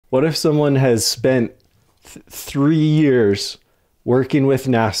What if someone has spent 3 years working with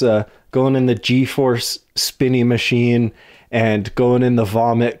NASA, going in the G-force spinning machine and going in the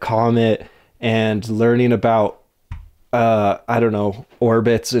Vomit Comet and learning about, I don't know,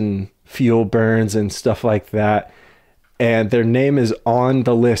 orbits and fuel burns and stuff like that. And their name is on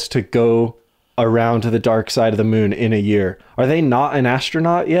the list to go around to the dark side of the moon in a year. Are they not an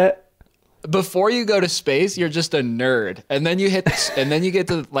astronaut yet? Before you go to space, you're just a nerd. And then you get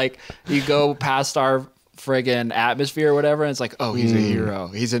to like, you go past our friggin' atmosphere or whatever, and it's like, oh, he's a hero.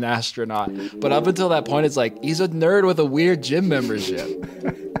 He's an astronaut. But up until that point, it's like, he's a nerd with a weird gym membership.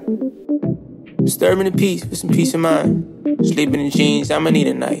 Disturbing the peace with some peace of mind. Sleeping in jeans, I'ma need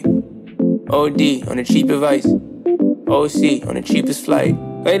a night. OD on the cheap advice. OC on the cheapest flight.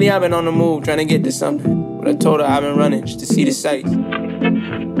 Lately I've been on the move trying to get to something. But I told her I've been running just to see the sights.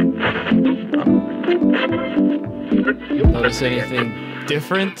 Notice anything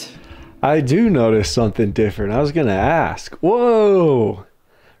different? I do notice something different. I was going to ask. Whoa.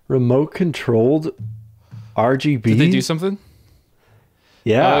 Remote controlled RGB? Did they do something?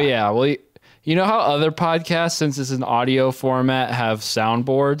 Yeah. Oh, yeah. Well, you know how other podcasts, since it's an audio format, have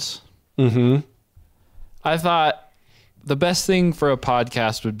soundboards? Mm-hmm. I thought the best thing for a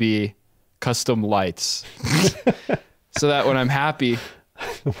podcast would be custom lights. So that when I'm happy,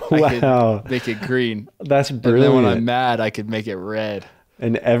 I could make it green. That's brilliant. And then when I'm mad, I could make it red.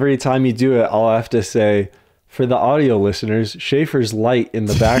 And every time you do it, I'll have to say, for the audio listeners, Schaefer's light in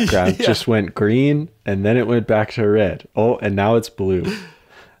the background just went green, and then it went back to red. Oh, and now it's blue.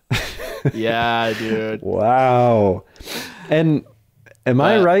 Yeah, dude. Wow. And am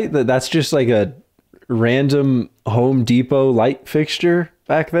I right that that's just like a random Home Depot light fixture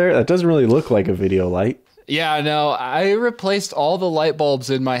back there? That doesn't really look like a video light. Yeah, no, I replaced all the light bulbs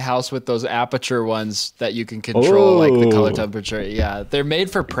in my house with those aperture ones that you can control, like the color temperature. Yeah, they're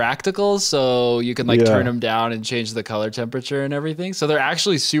made for practicals, so you can like turn them down and change the color temperature and everything. So they're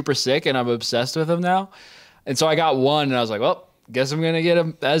actually super sick, and I'm obsessed with them now. And so I got one, and I was like, well, guess I'm going to get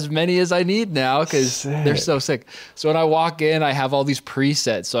them as many as I need now because they're so sick. So when I walk in, I have all these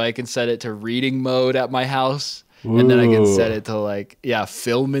presets, so I can set it to reading mode at my house. Ooh. And then I can set it to like,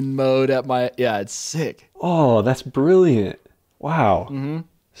 filming mode at my, it's sick. Oh, that's brilliant. Wow. Mm-hmm.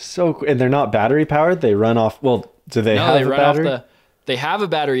 So cool. And they're not battery powered? They run off, well, do they have a battery? They have a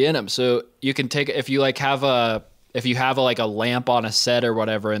battery in them. So you can take, if you have a lamp on a set or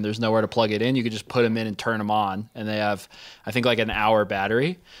whatever, and there's nowhere to plug it in, you can just put them in and turn them on. And they have, I think, like an hour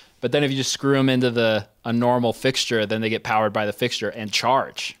battery. But then if you just screw them into a normal fixture, then they get powered by the fixture and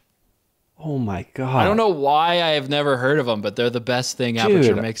charge. Oh my God. I don't know why I have never heard of them, but they're the best thing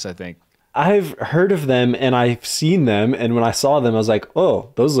Aperture makes, I think. I've heard of them and I've seen them. And when I saw them, I was like, oh,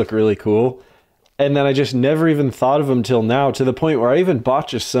 those look really cool. And then I just never even thought of them till now, to the point where I even bought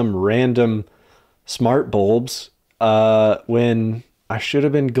just some random smart bulbs when I should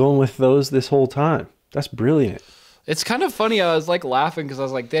have been going with those this whole time. That's brilliant. It's kind of funny. I was like laughing because I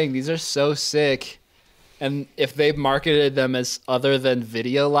was like, dang, these are so sick. And if they marketed them as other than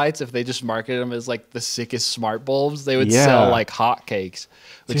video lights, if they just marketed them as like the sickest smart bulbs, they would sell like hotcakes,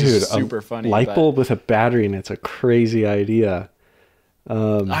 which is super funny. Light bulb with a battery, and it's a crazy idea.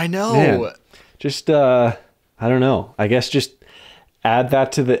 I know. Man, just, I don't know. I guess just add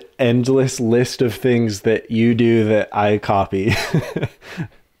that to the endless list of things that you do that I copy.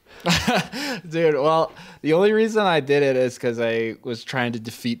 Dude, well, the only reason I did it is because I was trying to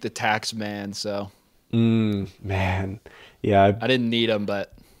defeat the tax man, so... man. Yeah. I didn't need them,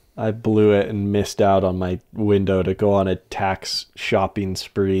 but I blew it and missed out on my window to go on a tax shopping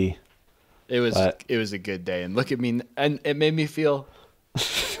spree. It was a good day, and look at me, and it made me feel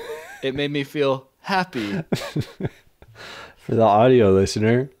happy. For the audio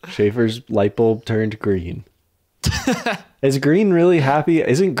listener, Schaefer's light bulb turned green. Is green really happy?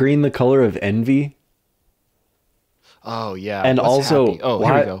 Isn't green the color of envy? Oh yeah. And also, happy? Oh,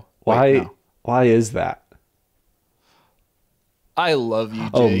 here we go. Why is that? I love you,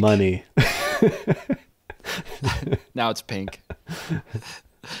 Jake. Oh, money. Now it's pink.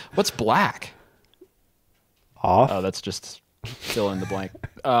 What's black? Off? Oh, that's just fill in the blank.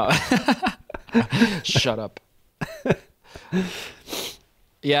 Shut up.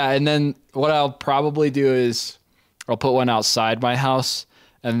 Yeah, and then what I'll probably do is I'll put one outside my house,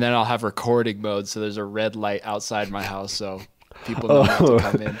 and then I'll have recording mode, so there's a red light outside my house, so... people know not to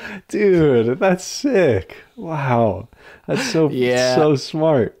come in. Dude, that's sick. Wow. That's so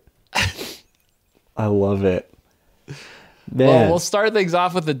smart. I love it. Man. Well, we'll start things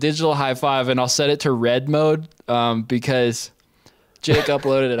off with the digital high five, and I'll set it to red mode because Jake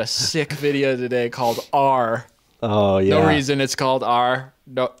uploaded a sick video today called R, Oh yeah. No reason it's called R.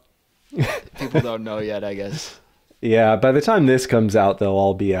 No, people don't know yet, I guess. Yeah, by the time this comes out, they'll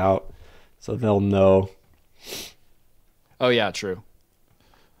all be out, so they'll know. Oh yeah, true.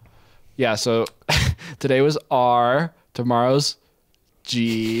 Yeah, so today was R, tomorrow's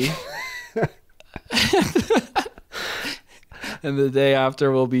G, and the day after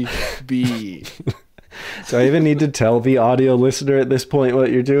will be B. So I even need to tell the audio listener at this point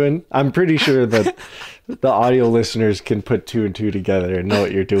what you're doing? I'm pretty sure that the audio listeners can put 2 and 2 together and know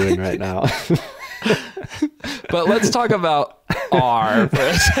what you're doing right now. But let's talk about R for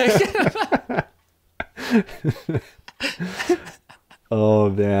a second. Oh,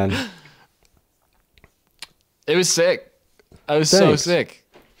 man. It was sick. I was so sick.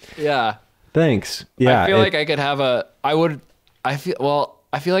 Yeah. Thanks. Yeah. I feel like I could have I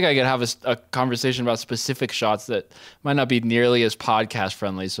feel like I could have a conversation about specific shots that might not be nearly as podcast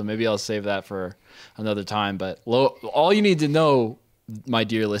friendly. So maybe I'll save that for another time. But all you need to know, my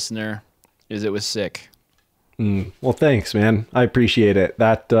dear listener, is it was sick. Well, thanks, man. I appreciate it.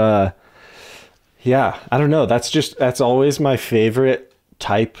 That, yeah, I don't know. That's always my favorite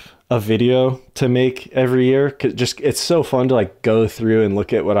type of video to make every year. 'Cause it's so fun to like go through and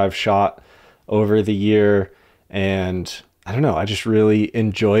look at what I've shot over the year. And I don't know, I just really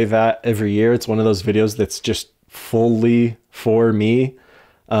enjoy that every year. It's one of those videos that's just fully for me.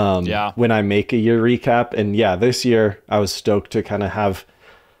 When I make a year recap. And yeah, this year I was stoked to kind of have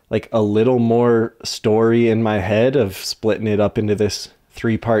like a little more story in my head of splitting it up into this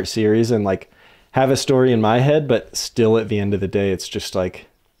 3-part series and like have a story in my head, but still at the end of the day, it's just like,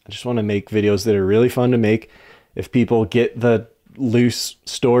 I just want to make videos that are really fun to make. If people get the loose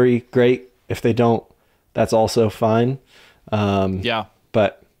story, great. If they don't, that's also fine.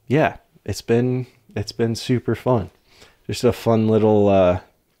 But yeah, it's been super fun. Just a fun little,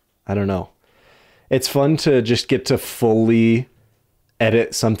 I don't know. It's fun to just get to fully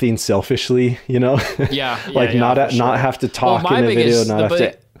edit something selfishly, you know? Not have to talk in a video, not have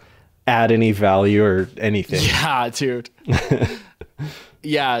to add any value or anything. Yeah, dude.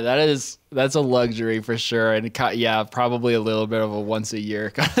 Yeah, that's a luxury for sure. And probably a little bit of a once a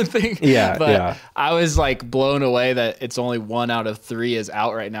year kind of thing. Yeah. But I was like blown away that it's only 1 out of 3 is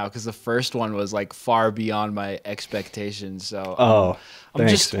out right now. 'Cause the first one was like far beyond my expectations. So,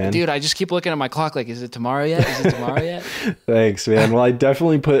 thanks, man. Dude, I just keep looking at my clock. Like, is it tomorrow yet? Thanks, man. Well, I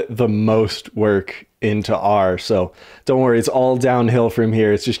definitely put the most work into R, so don't worry, it's all downhill from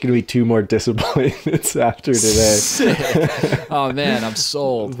here. It's just gonna be 2 more disappointments after today. Sick. Oh man, I'm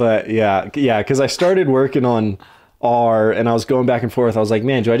sold. But yeah, because I started working on R and I was going back and forth. I was like,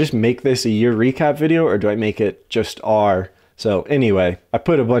 man, do I just make this a year recap video or do I make it just R? So anyway, I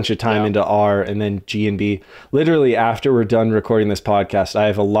put a bunch of time into R and then G and B. Literally after we're done recording this podcast, I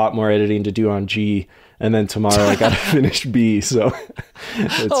have a lot more editing to do on G, and then tomorrow I gotta finish B. So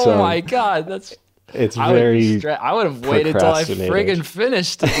it's, my god, I would have waited till I friggin'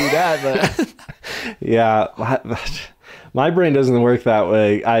 finished to do that, but yeah, my brain doesn't work that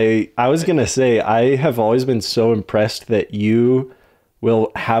way. I was gonna say, I have always been so impressed that you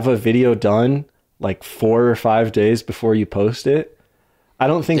will have a video done like 4 or 5 days before you post it. I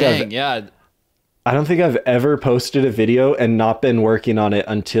don't think I've ever posted a video and not been working on it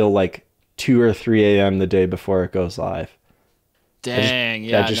until like 2 or 3 a.m. the day before it goes live.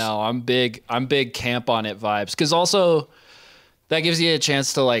 Dang, I'm big camp on it vibes. 'Cause also that gives you a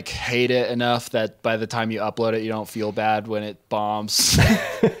chance to like hate it enough that by the time you upload it, you don't feel bad when it bombs.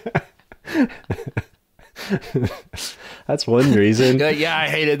 That's one reason. Yeah, I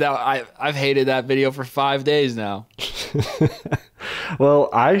hated that. I've hated that video for 5 days now. Well,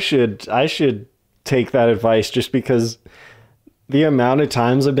 I should take that advice, just because the amount of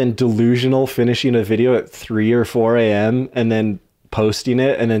times I've been delusional finishing a video at 3 or 4 a.m. and then posting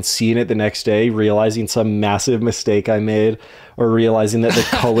it and then seeing it the next day, realizing some massive mistake I made, or realizing that the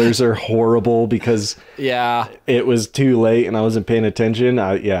colors are horrible because it was too late and I wasn't paying attention.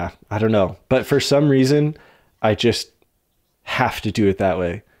 I don't know. But for some reason, I just have to do it that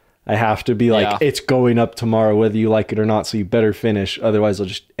way. I have to be like, it's going up tomorrow, whether you like it or not. So you better finish. Otherwise I'll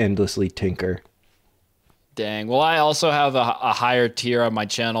just endlessly tinker. Dang. Well, I also have a higher tier on my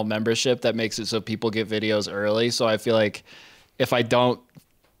channel membership that makes it so people get videos early. So I feel like if I don't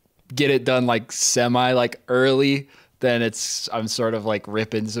get it done like semi like early, then I'm sort of like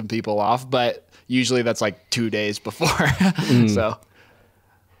ripping some people off. But usually that's like 2 days before. So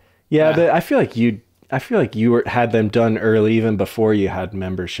but I feel like you had them done early even before you had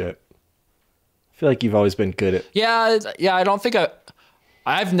membership. I feel like you've always been good at. Yeah. I don't think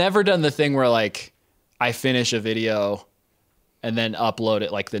I've never done the thing where like I finish a video and then upload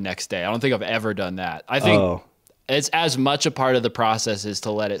it like the next day. I don't think I've ever done that. I think It's as much a part of the process as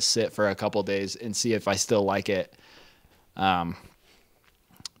to let it sit for a couple days and see if I still like it. But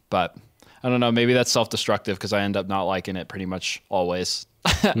I don't know. Maybe that's self-destructive because I end up not liking it pretty much always.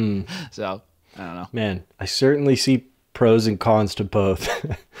 So I don't know. Man, I certainly see pros and cons to both.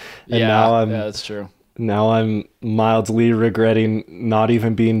 Yeah, that's true. Now I'm mildly regretting not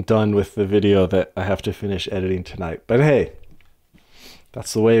even being done with the video that I have to finish editing tonight. But hey,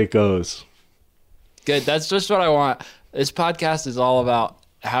 that's the way it goes. Good. That's just what I want. This podcast is all about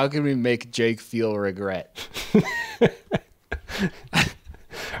how can we make Jake feel regret.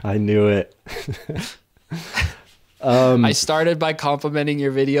 I knew it. I started by complimenting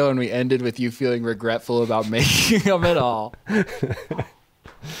your video and we ended with you feeling regretful about making them at all.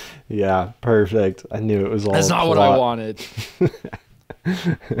 Yeah, perfect. I knew it was all. That's not what I wanted.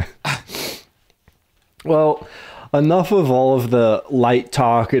 Well, enough of all of the light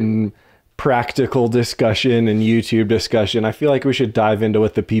talk and practical discussion and YouTube discussion. I feel like we should dive into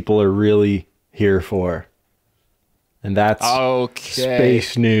what the people are really here for. And that's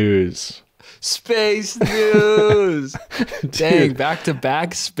space news. Space news. Dang,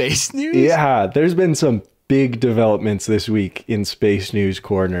 back-to-back space news? Yeah, there's been some big developments this week in Space News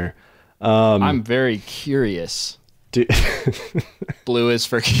Corner. I'm very curious. Blue is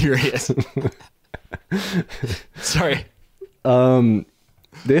for curious. Sorry.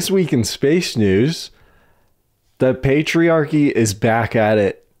 This week in space news, the patriarchy is back at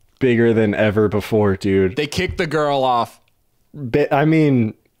it bigger than ever before, dude. They kicked the girl off. I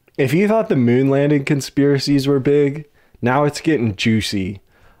mean, if you thought the moon landing conspiracies were big, now it's getting juicy.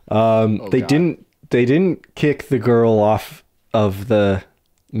 They didn't kick the girl off of the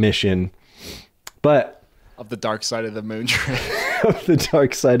mission, but of the dark side of the moon trip. Of the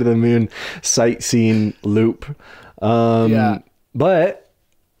dark side of the moon sightseeing loop. Yeah. But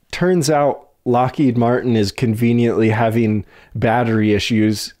turns out Lockheed Martin is conveniently having battery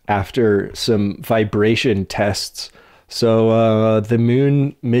issues after some vibration tests. So the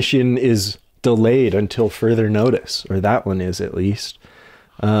moon mission is delayed until further notice, or that one is at least.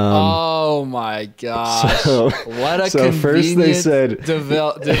 Oh my gosh. What a convenient first they said,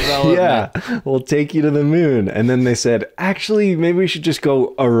 development. Yeah, we'll take you to the moon. And then they said, actually, maybe we should just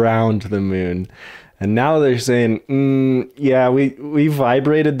go around the moon. And now they're saying, yeah, we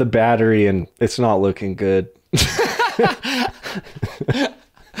vibrated the battery and it's not looking good.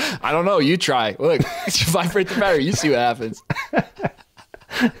 I don't know. You try. Look, vibrate the battery. You see what happens.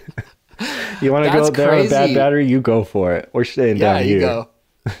 You want to go there with a bad battery? You go for it. We're staying down here. Yeah, you go.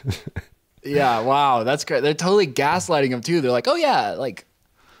 Yeah, wow. That's great. They're totally gaslighting him too. They're like, oh yeah, like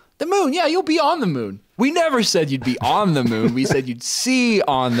the moon. Yeah, you'll be on the moon. We never said you'd be on the moon. We said you'd see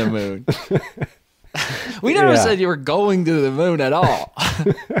on the moon. We never said you were going to the moon at all.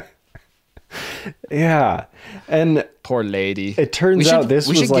 Yeah. And poor lady. It turns out this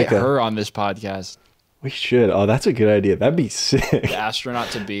was like we should get her on this podcast. We should. Oh, that's a good idea. That'd be sick. The astronaut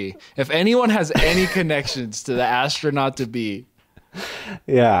to be. If anyone has any connections to the astronaut to be.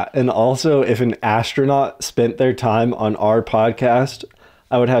 Yeah. And also, if an astronaut spent their time on our podcast,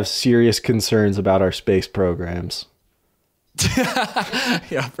 I would have serious concerns about our space programs.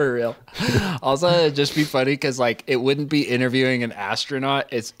 Yeah, for real. Also, it'd just be funny because like it wouldn't be interviewing an astronaut,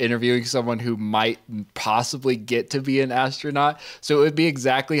 it's interviewing someone who might possibly get to be an astronaut. So it would be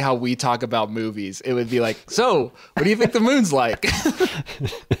exactly how we talk about movies. It would be like, so what do you think the moon's like?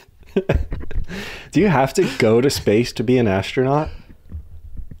 Do you have to go to space to be an astronaut?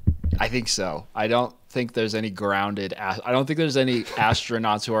 I think so. I don't think there's any I don't think there's any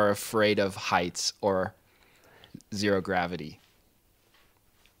astronauts who are afraid of heights or zero gravity.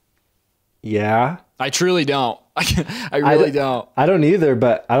 Yeah. I truly don't. I really don't. I don't either,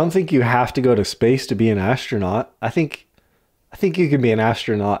 but I don't think you have to go to space to be an astronaut. I think you can be an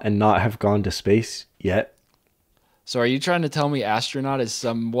astronaut and not have gone to space yet. So are you trying to tell me astronaut is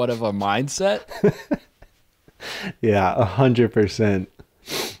somewhat of a mindset? Yeah, 100%.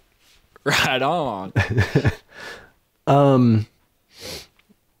 Right on.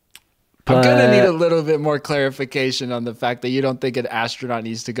 But I'm gonna need a little bit more clarification on the fact that you don't think an astronaut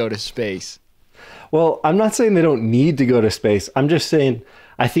needs to go to space. Well, I'm not saying they don't need to go to space. I'm just saying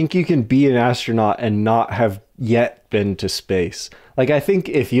I think you can be an astronaut and not have yet been to space. Like I think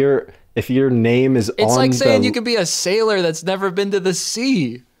if your name is it's like saying you could be a sailor that's never been to the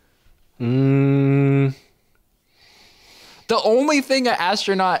sea. The only thing an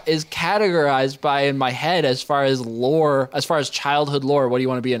astronaut is categorized by in my head as far as lore, as far as childhood lore, what do you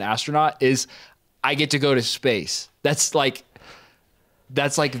want to be an astronaut is I get to go to space. That's like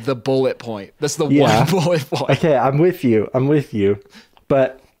the bullet point. That's the one bullet point. Okay, I'm with you.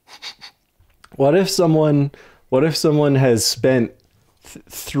 But what if someone What if someone has spent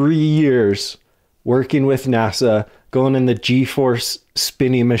 3 years working with NASA, going in the G-force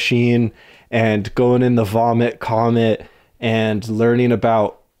spinning machine and going in the Vomit Comet and learning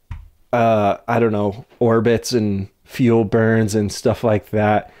about, I don't know, orbits and fuel burns and stuff like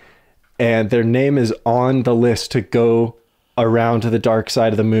that. And their name is on the list to go around to the dark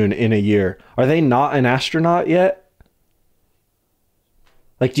side of the moon in a year. Are they not an astronaut yet?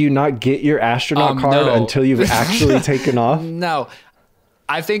 Like, do you not get your astronaut card no. until you've actually taken off? No.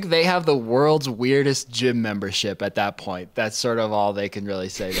 I think they have the world's weirdest gym membership at that point. That's sort of all they can really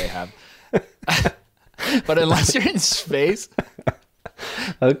say they have. But unless you're in space.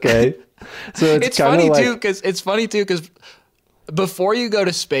 Okay. So it's funny like, too, because before you go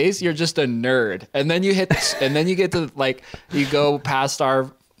to space, you're just a nerd. And then you get to like, you go past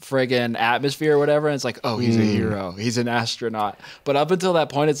our friggin' atmosphere or whatever, and it's like, oh, he's a hero. He's an astronaut. But up until that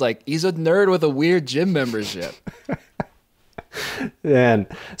point, it's like, he's a nerd with a weird gym membership. Man,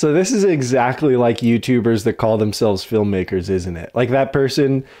 so this is exactly like YouTubers that call themselves filmmakers, isn't it? Like that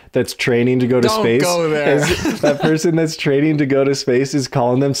person that's training to go to space. Don't go there. That person that's training to go to space is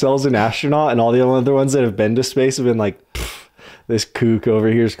calling themselves an astronaut, and all the other ones that have been to space have been like, this kook over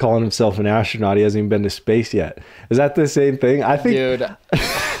here is calling himself an astronaut. He hasn't even been to space yet. Is that the same thing? I think. Dude.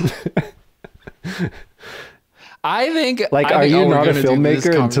 I think. Like, are you not a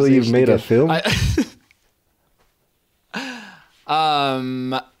filmmaker until you've made a film? I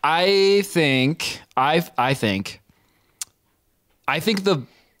think the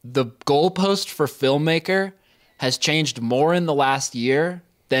goalpost for filmmaker has changed more in the last year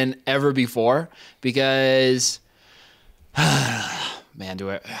than ever before, because man,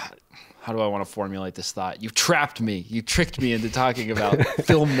 how do I want to formulate this thought? You've trapped me. You tricked me into talking about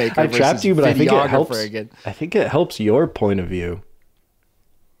filmmaker. I trapped you, but I think it helps. Again. I think it helps your point of view.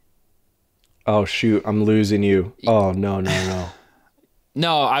 Oh shoot, I'm losing you. Oh no.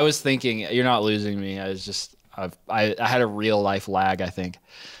 No, I was thinking you're not losing me. I was just I had a real life lag, I think.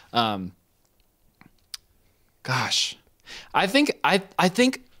 Gosh. I think I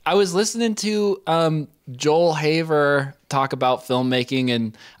was listening to Joel Haver talk about filmmaking,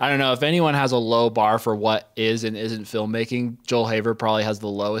 and I don't know if anyone has a low bar for what is and isn't filmmaking. Joel Haver probably has the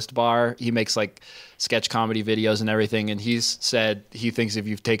lowest bar. He makes like sketch comedy videos and everything, and he's said he thinks if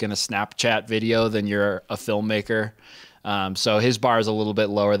you've taken a Snapchat video, then you're a filmmaker. So his bar is a little bit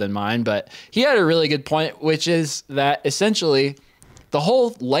lower than mine, but he had a really good point, which is that essentially the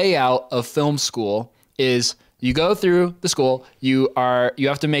whole layout of film school is you go through the school, you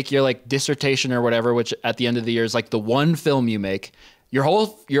have to make your like dissertation or whatever, which at the end of the year is like the one film you make. Your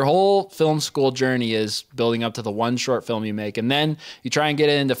whole film school journey is building up to the one short film you make, and then you try and get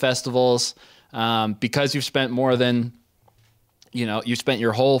it into festivals because you've spent more than, you spent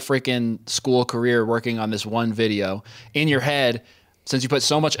your whole freaking school career working on this one video. In your head, since you put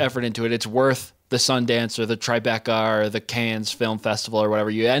so much effort into it, it's worth the Sundance or the Tribeca or the Cannes Film Festival or whatever.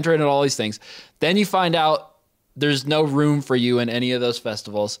 You enter into all these things. Then you find out there's no room for you in any of those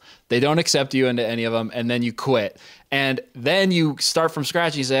festivals. They don't accept you into any of them, and then you quit. And then you start from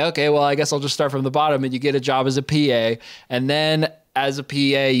scratch. You say, okay, well, I guess I'll just start from the bottom, and you get a job as a PA. And then as a PA,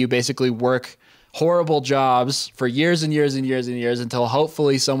 you basically work horrible jobs for years and years and years and years until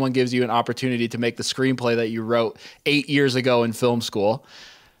hopefully someone gives you an opportunity to make the screenplay that you wrote 8 years ago in film school.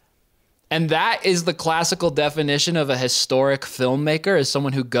 And that is the classical definition of a historic filmmaker, is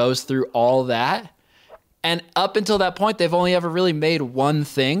someone who goes through all that. And up until that point, they've only ever really made one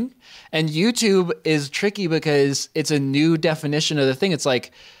thing. And YouTube is tricky because it's a new definition of the thing. It's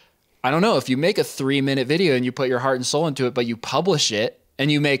like, I don't know, if you make a 3-minute video and you put your heart and soul into it, but you publish it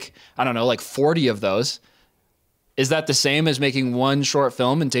and you make, I don't know, like 40 of those, is that the same as making one short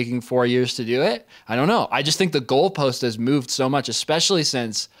film and taking 4 years to do it? I don't know. I just think the goalpost has moved so much, especially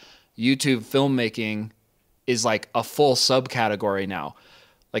since YouTube filmmaking is like a full subcategory now.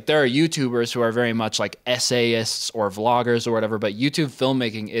 Like, there are YouTubers who are very much like essayists or vloggers or whatever, but YouTube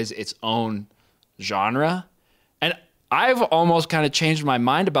filmmaking is its own genre. And I've almost kind of changed my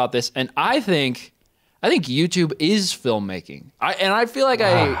mind about this, and I think YouTube is filmmaking. I feel like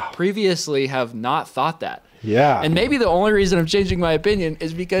I previously have not thought that. Yeah. And maybe the only reason I'm changing my opinion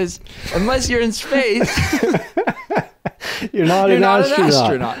is because unless you're in space, you're not an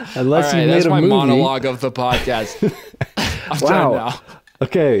astronaut. Unless you made that's a my movie. monologue of the podcast. I'm done now.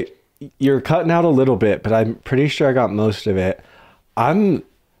 Okay, you're cutting out a little bit, but I'm pretty sure I got most of it. I'm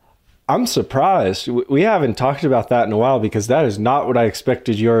surprised. We haven't talked about that in a while, because that is not what I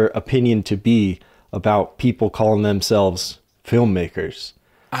expected your opinion to be about people calling themselves filmmakers.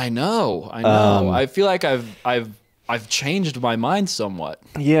 I know. I feel like I've I've changed my mind somewhat.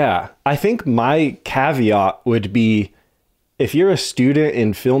 Yeah. I think my caveat would be, if you're a student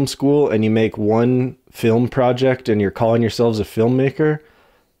in film school and you make one film project and you're calling yourselves a filmmaker,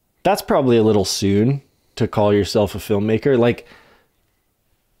 that's probably a little soon to call yourself a filmmaker.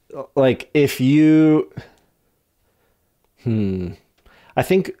 Like if you, I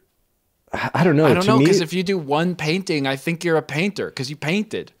think, I don't know. I don't know, because if you do one painting, I think you're a painter because you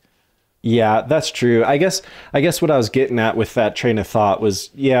painted. Yeah, that's true. I guess what I was getting at with that train of thought was,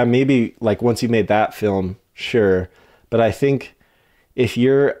 yeah, maybe like once you made that film, sure. But I think if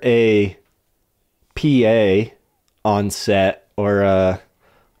you're a PA on set or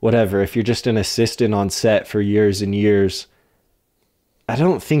whatever, if you're just an assistant on set for years and years, I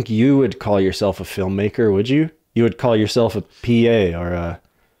don't think you would call yourself a filmmaker, would you? You would call yourself a PA or a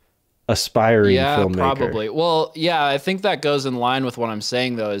aspiring filmmaker. Yeah, probably. Well, yeah, I think that goes in line with what I'm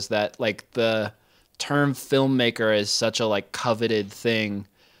saying, though, is that like the term filmmaker is such a like coveted thing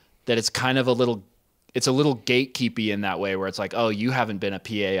that it's kind of a little gatekeepy in that way, where it's like, oh, you haven't been a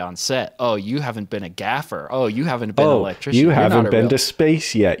PA on set. Oh, you haven't been a gaffer. Oh, you haven't been an electrician. You haven't been to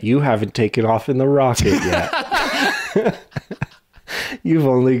space yet. You haven't taken off in the rocket yet. You've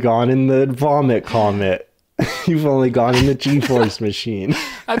only gone in the vomit comet. You've only gone in the G-force machine.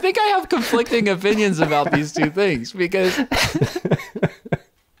 I think I have conflicting opinions about these two things because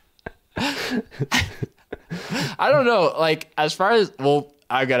I don't know, like as far as, well,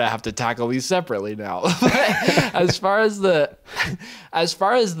 I'm going to have to tackle these separately now. as far as the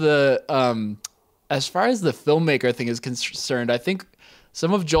filmmaker thing is concerned, I think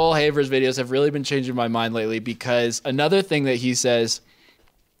some of Joel Haver's videos have really been changing my mind lately, because another thing that he says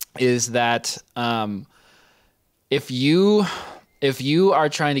is that if you are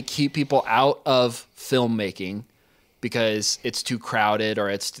trying to keep people out of filmmaking because it's too crowded or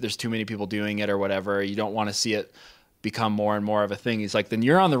there's too many people doing it or whatever, you don't want to see it become more and more of a thing. He's like, then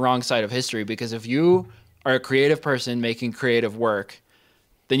you're on the wrong side of history, because if you are a creative person making creative work,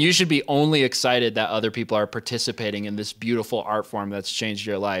 then you should be only excited that other people are participating in this beautiful art form that's changed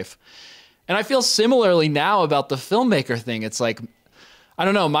your life. And I feel similarly now about the filmmaker thing. It's like, I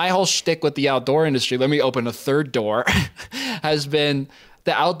don't know, my whole shtick with the outdoor industry, let me open a third door, has been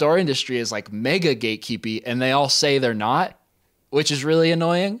the outdoor industry is like mega gatekeepy, and they all say they're not, which is really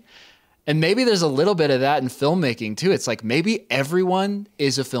annoying. And maybe there's a little bit of that in filmmaking too. It's like, maybe everyone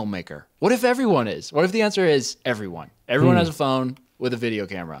is a filmmaker. What if everyone is? What if the answer is everyone? Everyone has a phone with a video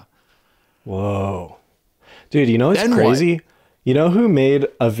camera. Whoa. Dude, you know, it's Then crazy. what? You know who made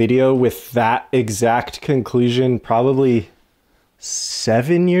a video with that exact conclusion probably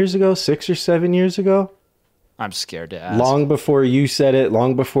 7 years ago, 6 or 7 years ago? I'm scared to ask. Long before you said it,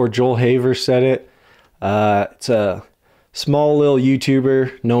 long before Joel Haver said it. It's a small little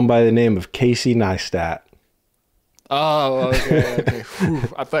YouTuber known by the name of Casey Neistat. Oh, okay. Whew,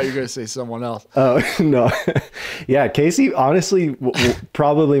 I thought you were going to say someone else. Oh, no. Yeah, Casey, honestly,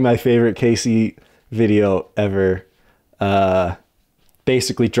 probably my favorite Casey video ever.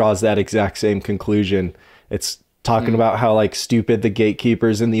 Basically draws that exact same conclusion. It's talking about how like stupid the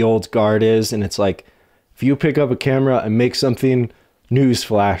gatekeepers in the old guard is, and it's like, if you pick up a camera and make something,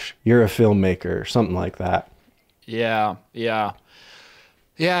 newsflash, you're a filmmaker or something like that. Yeah.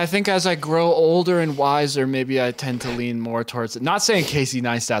 Yeah, I think as I grow older and wiser, maybe I tend to lean more towards it. Not saying Casey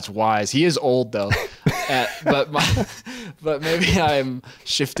Neistat's wise. He is old, though. But maybe I'm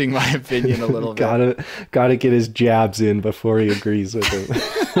shifting my opinion a little bit. Gotta get his jabs in before he agrees with him.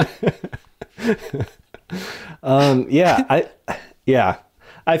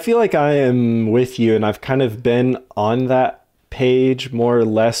 I feel like I am with you, and I've kind of been on that page more or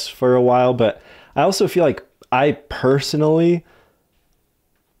less for a while, but I also feel like I personally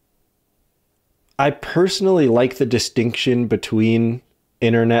like the distinction between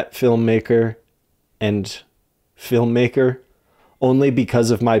internet filmmaker and filmmaker, only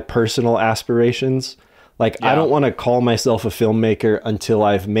because of my personal aspirations. Like, yeah. I don't want to call myself a filmmaker until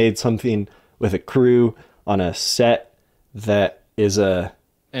I've made something with a crew on a set that is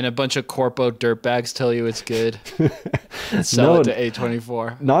and a bunch of corpo dirtbags tell you it's good. Sell it to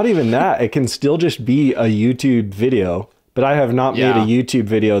A24. Not even that. It can still just be a YouTube video, but I have not made a YouTube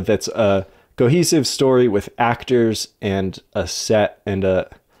video that's a cohesive story with actors and a set and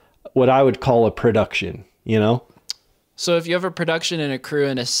what I would call a production, you know? So if you have a production and a crew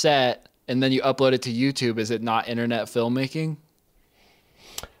and a set, and then you upload it to YouTube, is it not internet filmmaking?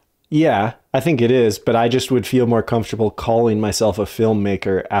 Yeah, I think it is, but I just would feel more comfortable calling myself a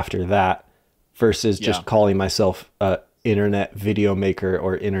filmmaker after that versus just calling myself a internet video maker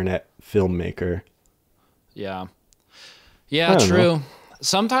or internet filmmaker. Yeah, true.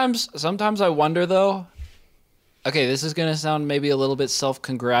 Sometimes I wonder though, okay, this is gonna sound maybe a little bit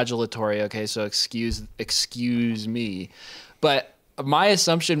self-congratulatory. Okay, so excuse me, but my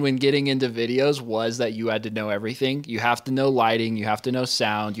assumption when getting into videos was that you had to know everything. You have to know lighting, you have to know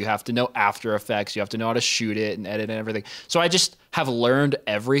sound, you have to know After Effects, you have to know how to shoot it and edit and everything. So I just have learned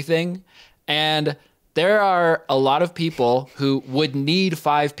everything. And there are a lot of people who would need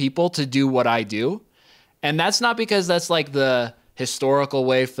 5 people to do what I do. And that's not because that's like the historical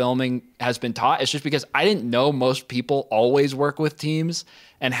way filming has been taught. It's just because I didn't know most people always work with teams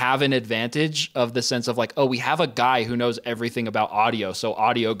and have an advantage of the sense of like, oh, we have a guy who knows everything about audio, so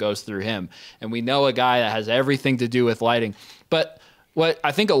audio goes through him. And we know a guy that has everything to do with lighting. But what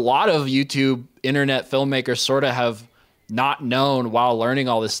I think a lot of YouTube internet filmmakers sort of have not known while learning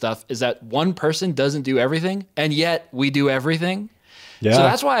all this stuff is that one person doesn't do everything, and yet we do everything. Yeah. So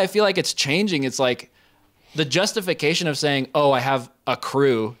that's why I feel like it's changing. It's like the justification of saying, oh, I have a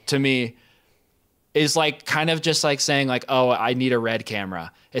crew, to me is like kind of just like saying like, oh, I need a red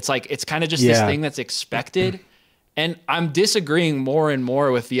camera. It's like, it's kind of just this thing that's expected. And I'm disagreeing more and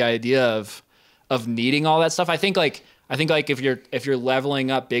more with the idea of needing all that stuff. I think like if you're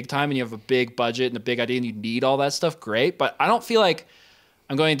leveling up big time and you have a big budget and a big idea and you need all that stuff, great. But I don't feel like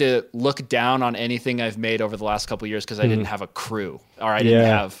I'm going to look down on anything I've made over the last couple of years because I didn't have a crew or I didn't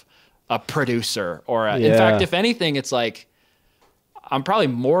have a producer or in fact, if anything, it's like, I'm probably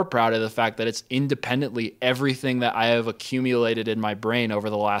more proud of the fact that it's independently everything that I have accumulated in my brain over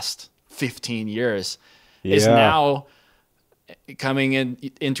the last 15 years is now coming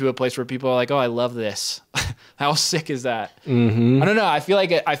into a place where people are like, oh, I love this. How sick is that? I don't know. I feel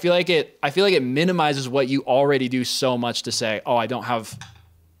like it minimizes what you already do so much to say, oh, I don't have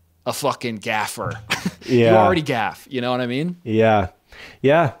a fucking gaffer. You already gaff. You know what I mean? Yeah.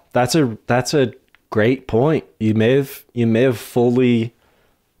 Yeah. That's a great point. You may have fully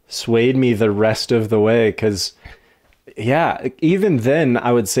swayed me the rest of the way. Cause even then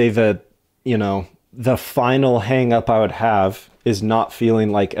I would say that, the final hang up I would have is not feeling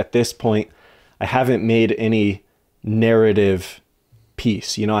like at this point, I haven't made any narrative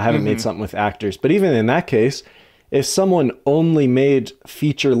piece, I haven't made something with actors, but even in that case, if someone only made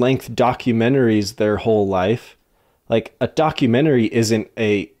feature length documentaries their whole life, like a documentary isn't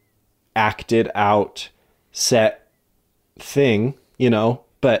a acted out set thing,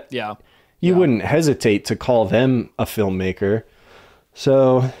 but you wouldn't hesitate to call them a filmmaker.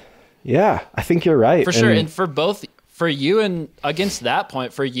 So I think you're right. For sure. And for you and against that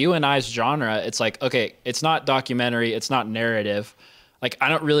point, for you and I's genre, it's like, okay, it's not documentary, it's not narrative. Like, I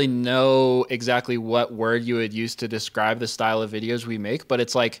don't really know exactly what word you would use to describe the style of videos we make, but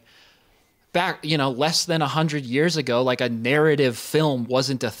it's like back, less than 100 years ago, like a narrative film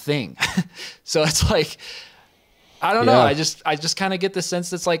wasn't a thing. So it's like, I don't know. I just kind of get the sense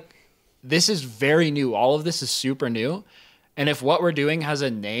that's like, this is very new. All of this is super new. And if what we're doing has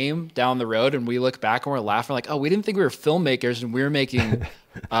a name down the road and we look back and we're laughing like, oh, we didn't think we were filmmakers and we were making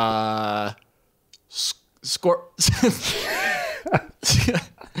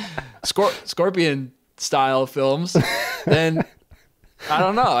Scorpion style films, then I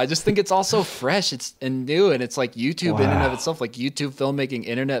don't know. I just think it's also fresh. It's and new, and it's like YouTube in and of itself, like YouTube filmmaking,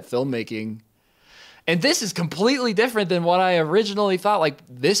 internet filmmaking. And this is completely different than what I originally thought. Like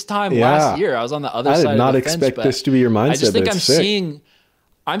this time last year, I was on the other side of the fence. I did not expect this to be your mindset. I just think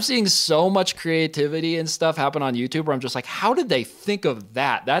I'm seeing so much creativity and stuff happen on YouTube where I'm just like, how did they think of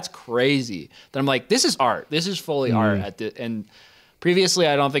that? That's crazy. That I'm like, this is art. This is fully art. And previously,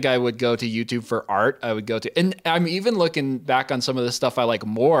 I don't think I would go to YouTube for art. I would go to, and I'm even looking back on some of the stuff I like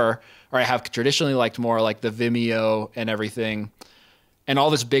more, or I have traditionally liked more, like the Vimeo and everything, and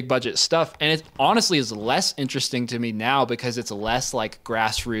all this big budget stuff. And it honestly is less interesting to me now because it's less like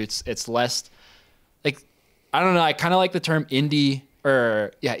grassroots. It's less like, I don't know. I kind of like the term indie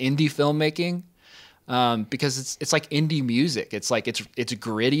filmmaking. Because it's like indie music. It's like, it's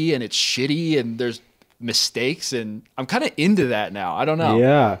gritty and it's shitty and there's mistakes, and I'm kind of into that now. I don't know.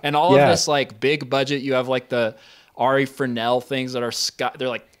 Yeah. And all of this like big budget, you have like the Ari Fresnel things that are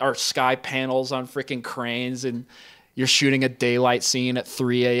sky panels on freaking cranes, and you're shooting a daylight scene at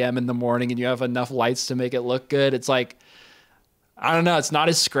 3 a.m. in the morning and you have enough lights to make it look good. It's like, I don't know. It's not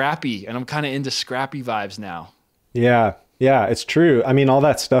as scrappy, and I'm kind of into scrappy vibes now. Yeah. Yeah, it's true. I mean, all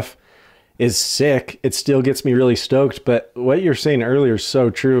that stuff is sick. It still gets me really stoked. But what you're saying earlier is so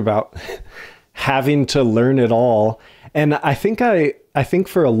true about having to learn it all. And I think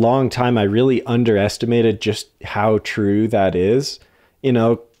for a long time, I really underestimated just how true that is.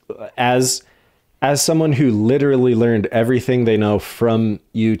 As someone who literally learned everything they know from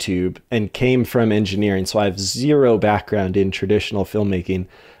YouTube and came from engineering, so I have zero background in traditional filmmaking.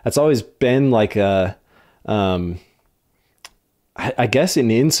 That's always been like a I guess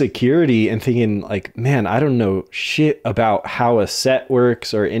an insecurity and thinking like, man, I don't know shit about how a set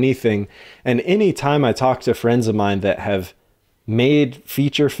works or anything. And anytime I talk to friends of mine that have made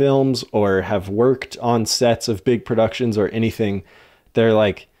feature films or have worked on sets of big productions or anything, they're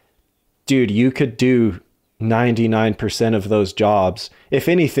like, dude, you could do 99% of those jobs. If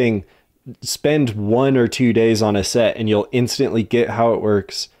anything, spend 1 or 2 days on a set and you'll instantly get how it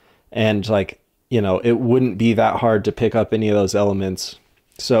works. And like, it wouldn't be that hard to pick up any of those elements.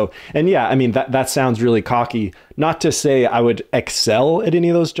 So, and yeah, I mean, that sounds really cocky. Not to say I would excel at any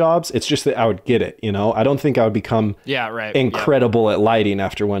of those jobs. It's just that I would get it, I don't think I would become incredible at lighting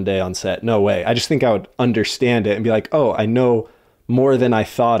after one day on set. No way. I just think I would understand it and be like, oh, I know more than I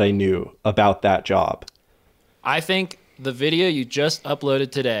thought I knew about that job. I think the video you just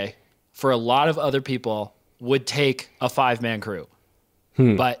uploaded today for a lot of other people would take a 5-man crew.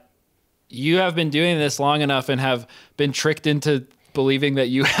 But you have been doing this long enough and have been tricked into believing that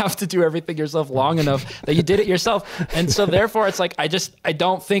you have to do everything yourself long enough that you did it yourself. And so therefore it's like, I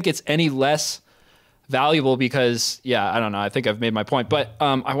don't think it's any less valuable because I don't know. I think I've made my point, but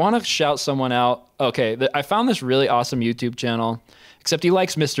I want to shout someone out. Okay. I found this really awesome YouTube channel, except he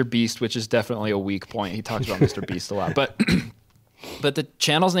likes Mr. Beast, which is definitely a weak point. He talks about Mr. Beast a lot, but the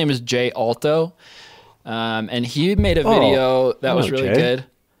channel's name is Jay Alto. And he made a video that was really good.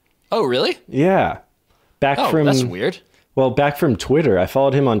 Oh, really? Yeah. That's weird. Well, back from Twitter. I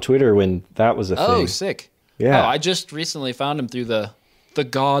followed him on Twitter when that was a thing. Oh, sick. Yeah. Oh, I just recently found him through the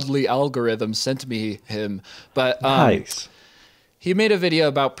godly algorithm sent me him. But nice. He made a video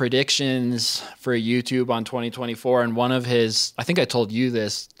about predictions for YouTube on 2024. And one of his, I think I told you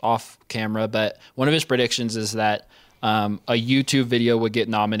this off camera, but one of his predictions is that a YouTube video would get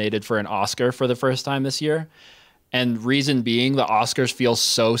nominated for an Oscar for the first time this year. And reason being, the Oscars feel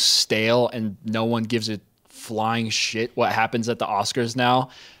so stale and no one gives a flying shit what happens at the Oscars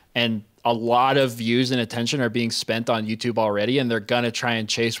now. And a lot of views and attention are being spent on YouTube already, and they're going to try and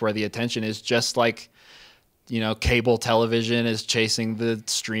chase where the attention is, just like, cable television is chasing the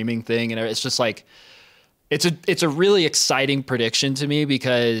streaming thing. And it's just like, it's a really exciting prediction to me,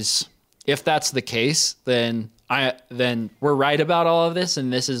 because if that's the case, then we're right about all of this.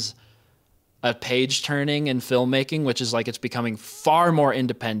 And this is a page turning in filmmaking, which is like, it's becoming far more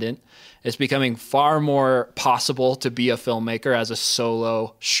independent. It's becoming far more possible to be a filmmaker as a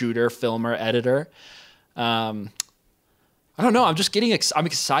solo shooter, filmer, editor. I don't know. I'm just I'm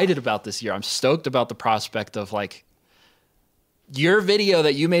excited about this year. I'm stoked about the prospect of like, your video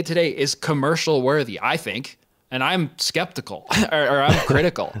that you made today is commercial worthy, I think. And I'm skeptical or I'm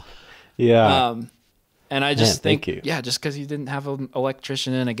critical. Yeah. And I just think, just because you didn't have an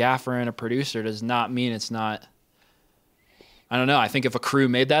electrician and a gaffer and a producer does not mean it's not. I don't know. I think if a crew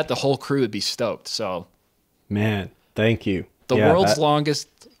made that, the whole crew would be stoked. So, man, thank you. The world's longest,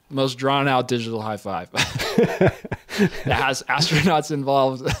 most drawn out digital high five that has astronauts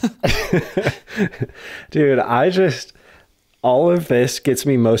involved. Dude, all of this gets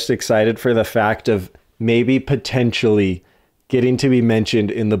me most excited for the fact of maybe potentially getting to be mentioned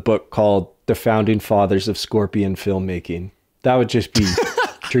in the book called The Founding Fathers of Scorpion Filmmaking. That would just be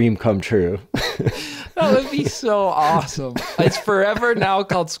dream come true. That would be so awesome. It's forever now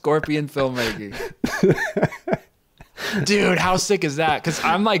called Scorpion Filmmaking. Dude, how sick is that? Because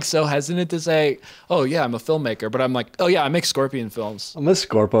I'm like so hesitant to say, oh yeah, I'm a filmmaker, but I'm like, oh yeah, I make Scorpion films. I'm a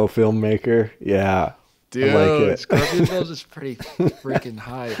Scorpo filmmaker. Yeah. Dude, I like it. Scorpion films is pretty freaking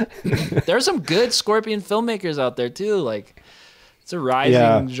high. There's some good Scorpion filmmakers out there too. Like, it's a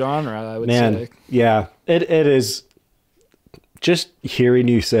rising genre, I would say. Yeah, it is. Just hearing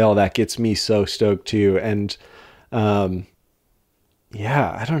you say all that gets me so stoked too. And I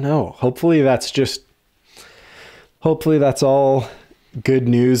don't know. Hopefully that's all good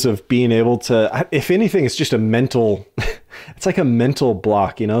news of being able to, if anything, it's just it's like a mental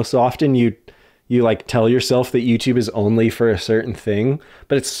block, So often you like tell yourself that YouTube is only for a certain thing,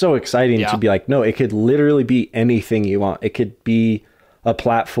 but it's so exciting to be like, no, it could literally be anything you want. It could be a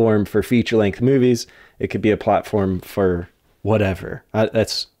platform for feature length movies. It could be a platform for whatever.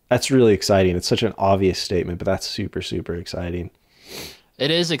 That's really exciting. It's such an obvious statement, but that's super, super exciting. It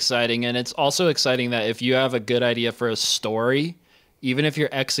is exciting. And it's also exciting that if you have a good idea for a story, even if your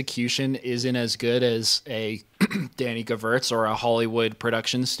execution isn't as good as a Danny Gewirtz or a Hollywood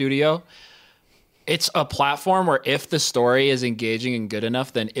production studio, it's a platform where if the story is engaging and good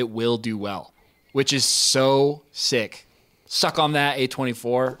enough, then it will do well, which is so sick. Suck on that,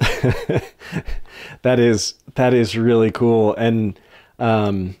 A24. That is really cool. And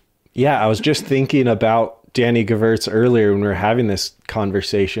I was just thinking about Danny Gewirtz earlier when we were having this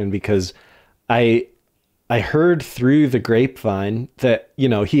conversation, because I I heard through the grapevine that, you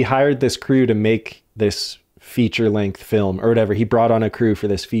know, he hired this crew to make this feature length film or whatever. He brought on a crew for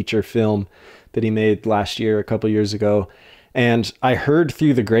this feature film that he made last year, a couple years ago. And I heard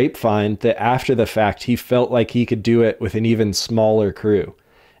through the grapevine that after the fact, he felt like he could do it with an even smaller crew.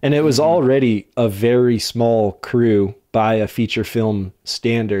 And it was already a very small crew by a feature film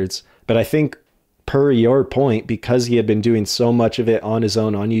standards. But I think, per your point, because he had been doing so much of it on his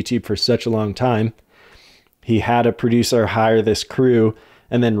own on YouTube for such a long time, he had a producer hire this crew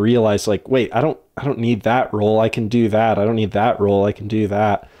and then realize, like, wait, I don't need that role. I can do that. I don't need that role. I can do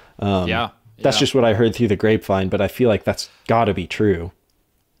that. That's just what I heard through the grapevine, but I feel like that's got to be true.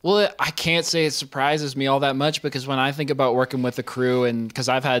 Well, I can't say it surprises me all that much, because when I think about working with a crew, and because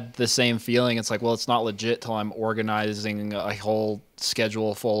I've had the same feeling, it's like, well, it's not legit till I'm organizing a whole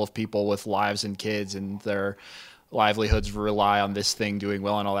schedule full of people with lives and kids, and their livelihoods rely on this thing doing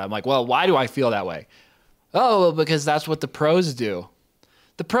well and all that. I'm like, well, why do I feel that way? Oh, well, because that's what the pros do.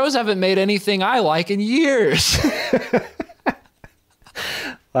 The pros haven't made anything I like in years.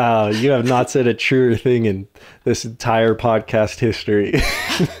 Wow, you have not said a truer thing in this entire podcast history.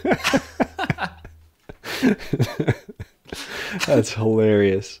 That's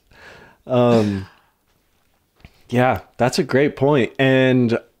hilarious. Yeah, that's a great point.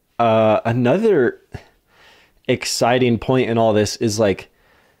 And another exciting point in all this is, like,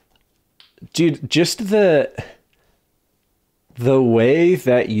 dude, just the way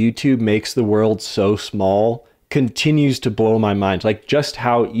that YouTube makes the world so small continues to blow my mind. Like, just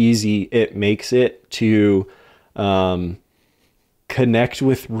how easy it makes it to connect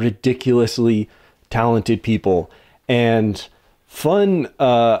with ridiculously talented people. And fun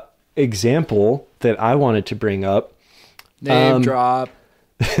example that I wanted to bring up. Name drop.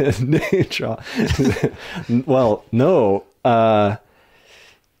 Name drop. Well, no.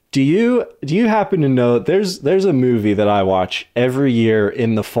 Do you happen to know there's a movie that I watch every year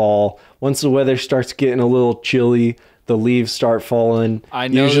in the fall? Once the weather starts getting a little chilly, the leaves start falling. I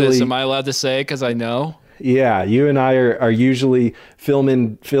know this. Am I allowed to say it? Because I know. Yeah, you and I are usually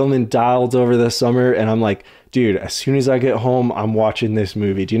filming Dialed over the summer, and I'm like, dude, as soon as I get home, I'm watching this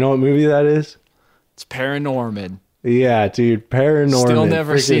movie. Do you know what movie that is? It's Paranorman. Yeah, dude, Paranorman. Still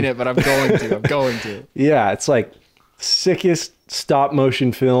never seen it, but I'm going to. I'm going to. Yeah, it's like sickest stop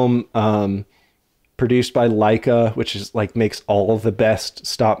motion film, produced by Leica, which is like makes all of the best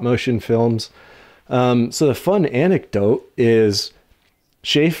stop motion films. So the fun anecdote is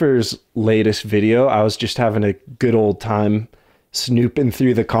Schaefer's latest video. I was just having a good old time snooping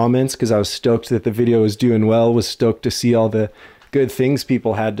through the comments because I was stoked that the video was doing well, was stoked to see all the good things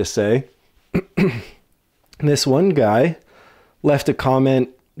people had to say. And this one guy left a comment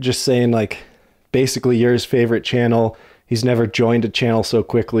just saying, like, basically, you're his favorite channel. He's never joined a channel so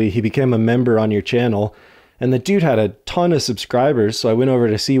quickly. He became a member on your channel. And the dude had a ton of subscribers, so I went over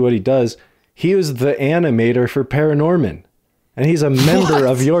to see what he does. He was the animator for Paranorman. And he's a member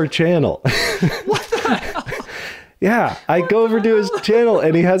of your channel. What the hell? Yeah, I go over to his channel,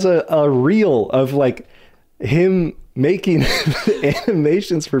 and he has a reel of, like, him making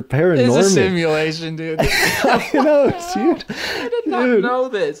animations for Paranorman. It's a simulation, dude. I know, dude. I did not know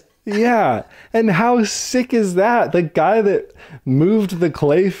this. Yeah, and how sick is that? The guy that moved the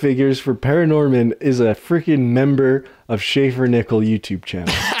clay figures for Paranorman is a freaking member of Schaefer Nickel YouTube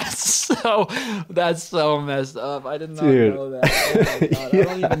channel. That's so messed up. I did not Dude. know that. Oh my God. I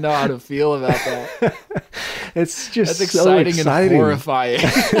don't even know how to feel about that. It's just That's so exciting and horrifying.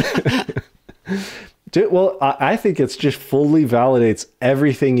 Dude, well, I think it's just fully validates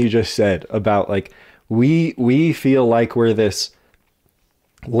everything you just said about, like, we feel like we're this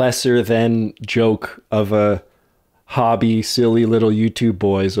lesser than joke of a hobby, silly little YouTube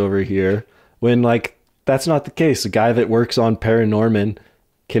boys over here, when, like, that's not the case. A guy that works on Paranorman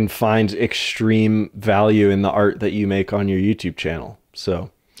can find extreme value in the art that you make on your YouTube channel. So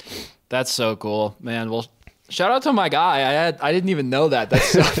that's so cool, man. Well, shout out to my guy. I didn't even know that. That's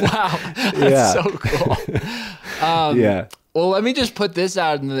so wow. That's so cool. Yeah. Well, let me just put this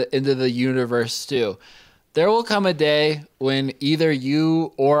out into the universe too. There will come a day when either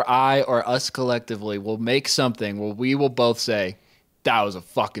you or I or us collectively will make something where we will both say, that was a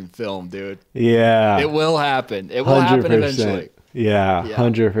fucking film, dude. Yeah. It will happen. It will 100%. Happen eventually. Yeah,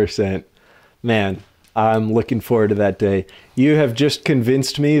 100%. Man, I'm looking forward to that day. You have just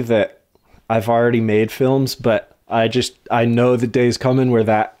convinced me that I've already made films, but I know the day's coming where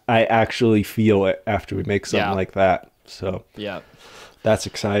that I actually feel it after we make something like that. So yeah, that's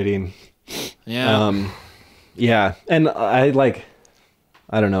exciting. Yeah. Yeah. And I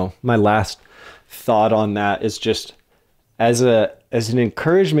don't know, my last thought on that is just as an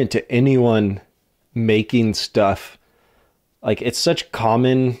encouragement to anyone making stuff, like it's such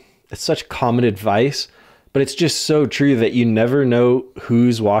common advice, but it's just so true that you never know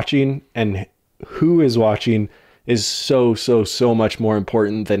who's watching, and who is watching is so much more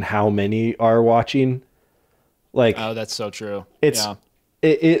important than how many are watching. Like, oh, that's so true.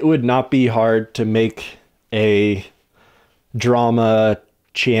 It would not be hard to make a drama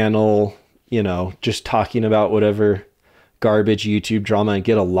channel, you know, just talking about whatever garbage YouTube drama and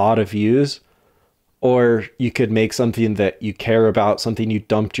get a lot of views. Or you could make something that you care about, something you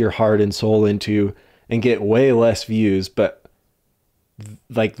dumped your heart and soul into, and get way less views, but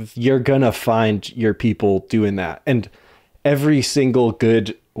like you're gonna find your people doing that. And every single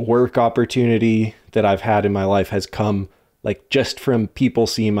good work opportunity that I've had in my life has come like just from people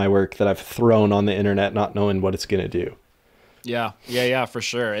seeing my work that I've thrown on the internet, not knowing what it's gonna do. Yeah, for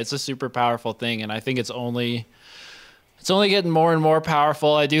sure. It's a super powerful thing, and I think it's only getting more and more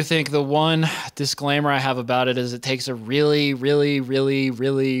powerful. I do think the one disclaimer I have about it is it takes a really, really, really,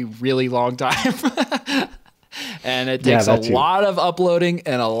 really, really long time. And it takes a lot of uploading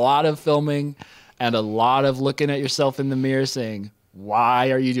and a lot of filming and a lot of looking at yourself in the mirror saying,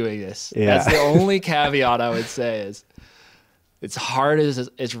 why are you doing this? Yeah. That's the only caveat I would say is it's hard.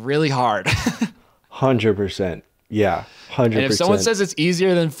 It's really hard. 100%. Yeah, 100%. And if someone says it's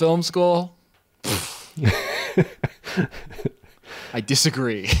easier than film school, I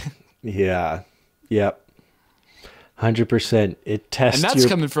disagree. Yeah. Yep. 100%. It tests. And that's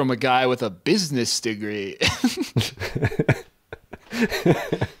coming from a guy with a business degree.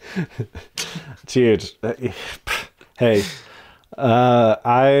 Dude. Hey,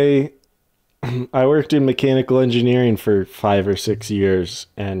 I worked in mechanical engineering for 5 or 6 years,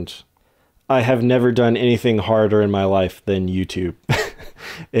 and I have never done anything harder in my life than YouTube.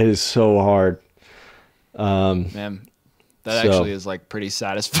 It is so hard. Man, that actually is like pretty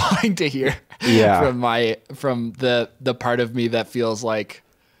satisfying to hear. Yeah. from the part of me that feels like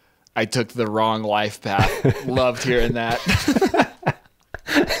I took the wrong life path. Loved hearing that.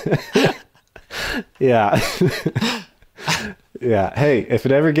 Yeah. Yeah. Hey, if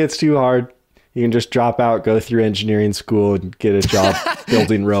it ever gets too hard, you can just drop out, go through engineering school, and get a job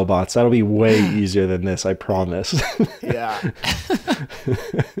building robots. That'll be way easier than this, I promise. Yeah.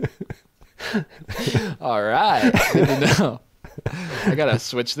 All right. Good to know. I gotta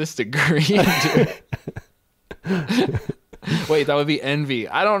switch this to green. Wait, that would be envy.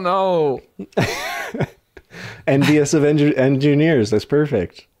 I don't know. Envious of engineers. That's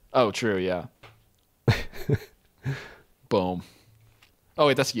perfect. Oh, true. Yeah. Boom. Oh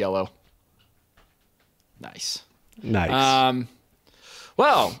wait, that's yellow. Nice. Well,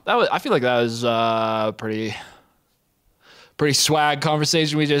 I feel like that was pretty swag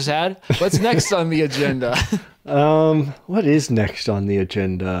conversation we just had. What's next on the agenda? What is next on the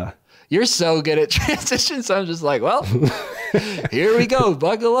agenda? You're so good at transitions. I'm just like, well, here we go.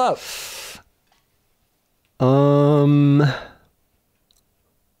 Buckle up.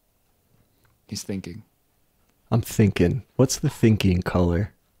 He's thinking. I'm thinking. What's the thinking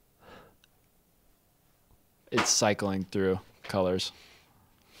color? It's cycling through colors.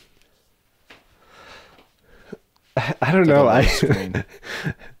 I don't know. I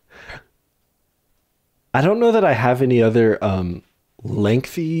don't know that I have any other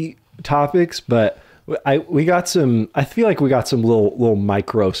lengthy topics, but we got some. I feel like we got some little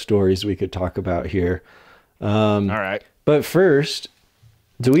micro stories we could talk about here. All right. But first,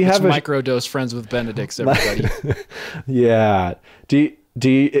 do we have microdose friends with Benedict's, everybody? Yeah. Do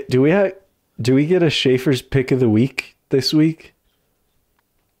we get a Schaefer's pick of the week this week?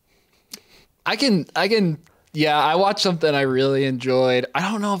 I can. Yeah, I watched something I really enjoyed. I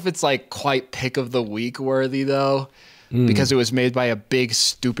don't know if it's like quite pick of the week worthy though, because it was made by a big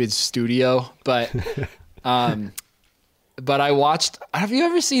stupid studio. But, but I watched. Have you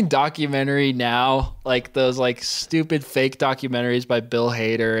ever seen Documentary Now? Like those like stupid fake documentaries by Bill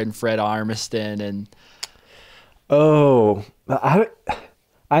Hader and Fred Armisen and. Oh,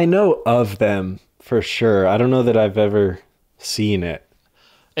 I know of them for sure. I don't know that I've ever seen it.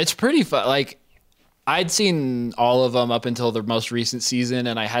 It's pretty fun. Like. I'd seen all of them up until the most recent season,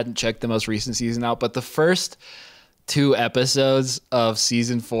 and I hadn't checked the most recent season out. But the first 2 episodes of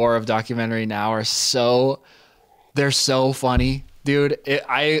season 4 of Documentary Now they're so funny, dude.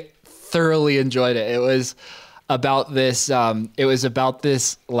 I thoroughly enjoyed it. It was about this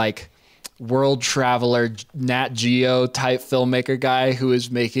like world traveler, Nat Geo type filmmaker guy who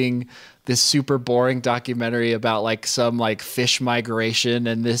is making this super boring documentary about like some like fish migration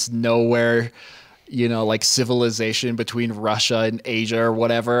and this nowhere, you know, like civilization between Russia and Asia or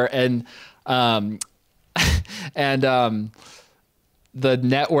whatever. And the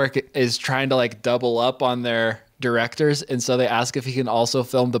network is trying to like double up on their directors, and so they ask if he can also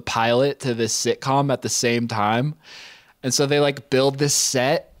film the pilot to this sitcom at the same time. And so they like build this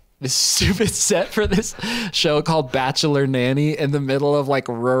stupid set for this show called Bachelor Nanny in the middle of like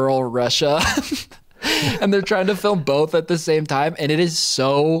rural Russia. And they're trying to film both at the same time, and it is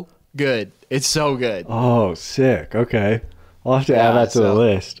so good. It's so good. Oh, sick. Okay. I'll have to add that to the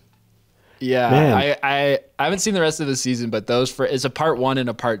list. Yeah, Man. I haven't seen the rest of the season, but it's a part 1 and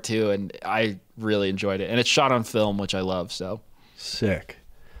a part 2, and I really enjoyed it. And it's shot on film, which I love. So sick.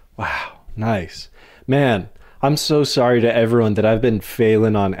 Wow, nice. Man, I'm so sorry to everyone that I've been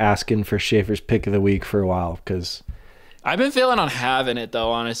failing on asking for Schaefer's pick of the week for a while, because I've been failing on having it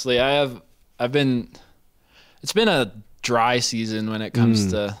though. Honestly, it's been a dry season when it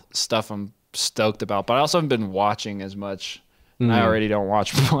comes to stuff I'm stoked about, but I also haven't been watching as much. I already don't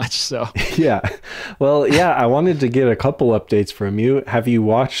watch much, so. Yeah. Well, yeah, I wanted to get a couple updates from you. Have you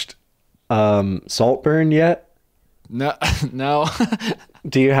watched Saltburn yet? No. No.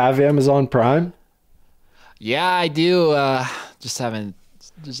 Do you have Amazon Prime? Yeah, I do. Just haven't.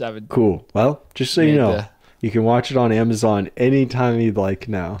 Cool. Well, just so you know, you can watch it on Amazon anytime you'd like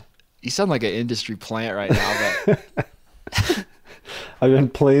now. You sound like an industry plant right now, but I've been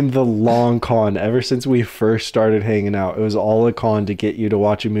playing the long con ever since we first started hanging out. It was all a con to get you to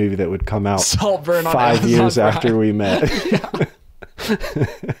watch a movie that would come out Saltburn on 5 Amazon years Prime. after we met.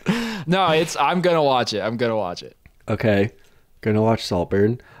 No, I'm gonna watch it. Okay, gonna watch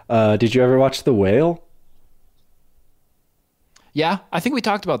Saltburn. Did you ever watch The Whale? Yeah, I think we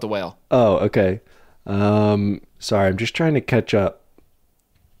talked about The Whale. Oh, okay. Sorry, I'm just trying to catch up.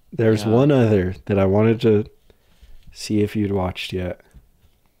 There's one other that I wanted to see if you'd watched yet.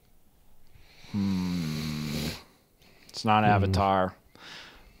 It's not Avatar.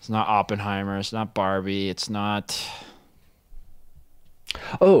 It's not Oppenheimer. It's not Barbie. It's not.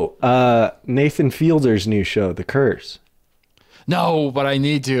 Oh, Nathan Fielder's new show, The Curse. No, but I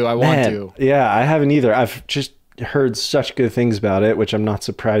need to. I want to. Yeah, I haven't either. I've just heard such good things about it, which I'm not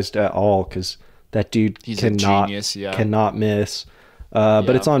surprised at all, because that dude He's a genius, yeah. cannot miss.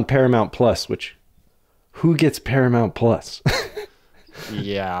 But it's on Paramount Plus, which who gets Paramount Plus?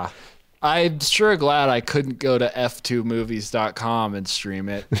 Yeah. I'm sure glad I couldn't go to f2movies.com and stream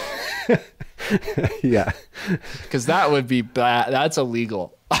it, Yeah. because that would be bad. That's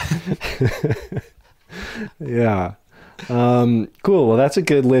illegal. Yeah. Cool. Well, that's a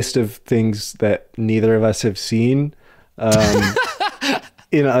good list of things that neither of us have seen.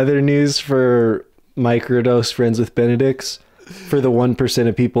 In other news for Microdose Friends with Benedicts, for the 1%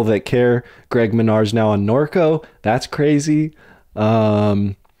 of people that care, Greg Minar's now on Norco. That's crazy.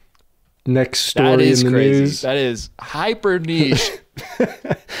 Next story in the news. That is hyper niche.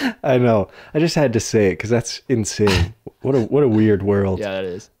 I know. I just had to say it because that's insane. What a weird world. Yeah, that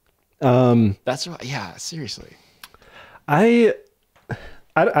is. That's right. Yeah, seriously. I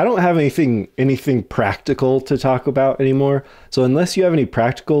don't have anything practical to talk about anymore. So unless you have any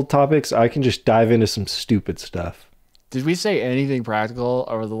practical topics, I can just dive into some stupid stuff. Did we say anything practical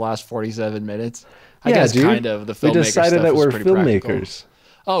over the last 47 minutes? I Yeah, guess dude. kind of. The filmmaker We decided stuff that was we're pretty practical. filmmakers.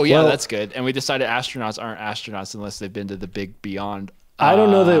 Oh, yeah, Well- that's good. And we decided astronauts aren't astronauts unless they've been to the big beyond. I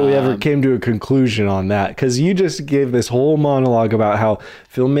don't know that we ever came to a conclusion on that, because you just gave this whole monologue about how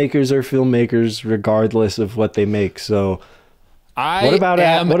filmmakers are filmmakers regardless of what they make. So what about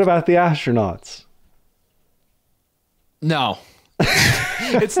the astronauts? No.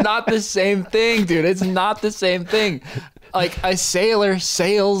 It's not the same thing, dude. It's not the same thing. Like, a sailor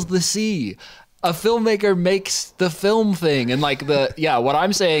sails the sea. A filmmaker makes the film thing. And like what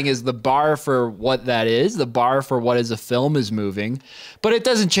I'm saying is the bar for what that is, the bar for what is a film is moving, but it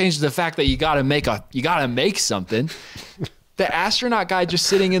doesn't change the fact that you gotta make something. The astronaut guy just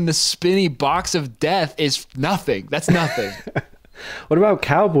sitting in the spinny box of death is nothing. That's nothing. What about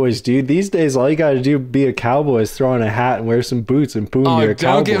cowboys, dude? These days, all you got to do be a cowboy is throw on a hat and wear some boots, and boom, you're a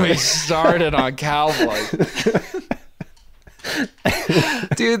don't cowboy. get me started on cowboys.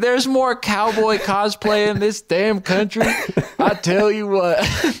 Dude, there's more cowboy cosplay in this damn country. I tell you what.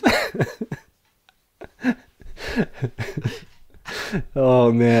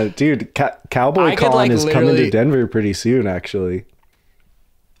 Oh man, dude, Cowboy Con is coming to Denver pretty soon, actually.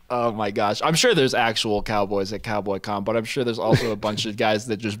 Oh my gosh. I'm sure there's actual cowboys at Cowboy Con, but I'm sure there's also a bunch of guys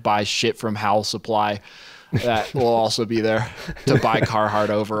that just buy shit from Howl Supply that will also be there to buy Carhartt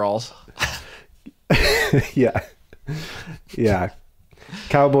overalls. Yeah.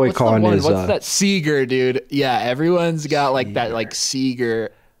 Cowboy Con is what's that Seeger, dude? Yeah, everyone's got like that like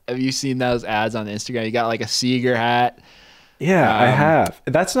Seeger. Have you seen those ads on Instagram? You got like a Seeger hat. Yeah, I have.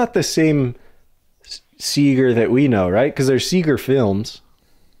 That's not the same Seeger that we know, right? Because there's Seeger films.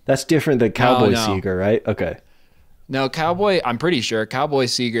 That's different than Cowboy Seeger, right? Okay. No, Cowboy, I'm pretty sure Cowboy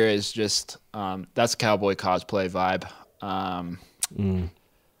Seeger is just, that's cowboy cosplay vibe.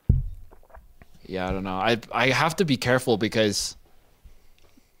 Yeah, I don't know. I have to be careful because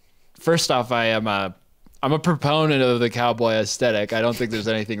first off, I'm a proponent of the cowboy aesthetic. I don't think there's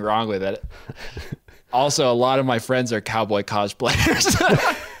anything wrong with it. Also, a lot of my friends are cowboy cosplayers.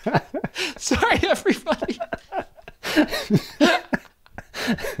 Sorry, everybody.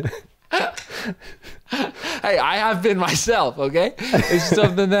 Hey, I have been myself, okay? It's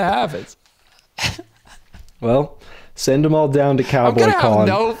something that happens. Well, send them all down to Cowboy I'm Con. gonna have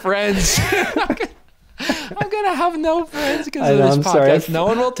no friends. I'm gonna have no friends because of this podcast. No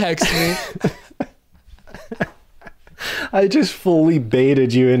one will text me. I just fully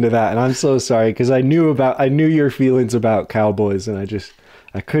baited you into that, and I'm so sorry because I knew your feelings about cowboys, and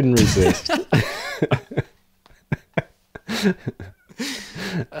I couldn't resist.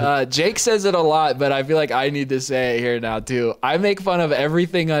 Jake says it a lot, but I feel like I need to say it here now too. I make fun of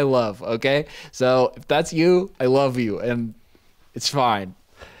everything I love, okay? So if that's you, I love you, and it's fine.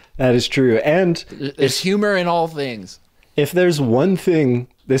 That is true. And there's humor in all things. If there's one thing,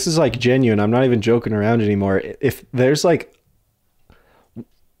 this is like genuine, I'm not even joking around anymore. If there's like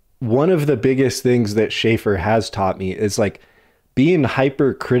one of the biggest things that Schaefer has taught me is like being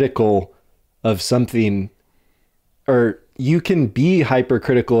hypercritical of something, or you can be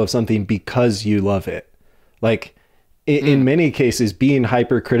hypercritical of something because you love it. Like in many cases, being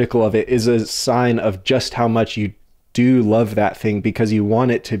hypercritical of it is a sign of just how much you do love that thing because you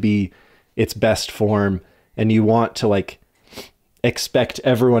want it to be its best form and you want to like expect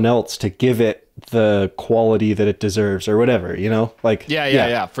everyone else to give it the quality that it deserves or whatever, you know? Like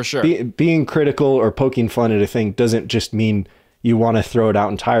yeah, for sure. Being critical or poking fun at a thing doesn't just mean you want to throw it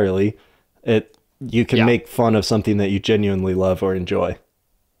out entirely. You can make fun of something that you genuinely love or enjoy.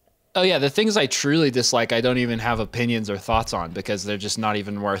 Oh yeah, the things I truly dislike, I don't even have opinions or thoughts on because they're just not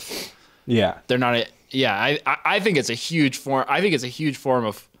even worth. Yeah, they're not. I think it's a huge form. I think it's a huge form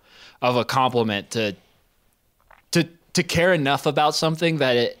of a compliment to care enough about something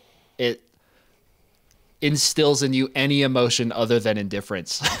that it instills in you any emotion other than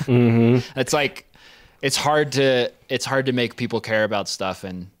indifference. Mm-hmm. It's like it's hard to make people care about stuff,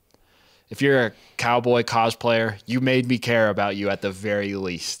 and if you're a cowboy cosplayer, you made me care about you at the very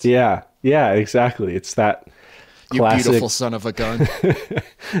least. Yeah, exactly. It's that classic... You beautiful son of a gun.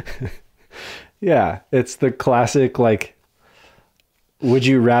 Yeah, it's the classic, like, would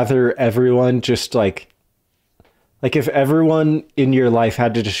you rather everyone just like if everyone in your life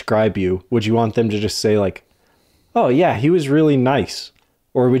had to describe you, would you want them to just say like, oh yeah, he was really nice?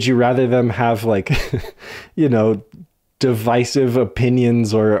 Or would you rather them have like, you know, divisive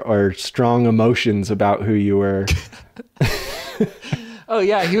opinions or strong emotions about who you were? Oh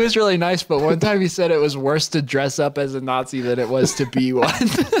yeah, he was really nice, but one time he said it was worse to dress up as a Nazi than it was to be one.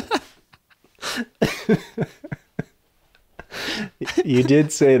 You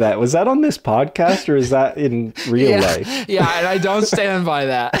did say that. Was that on this podcast or is that in real life? Yeah, and I don't stand by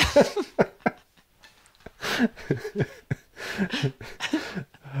that.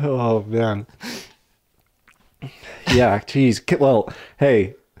 Oh man. Yeah, geez. Well,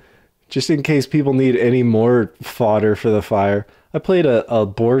 hey, just in case people need any more fodder for the fire, I played a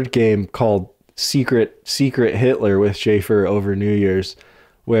board game called Secret Hitler with Schaefer over New Year's,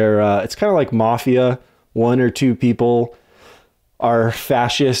 where it's kind of like Mafia. One or two people are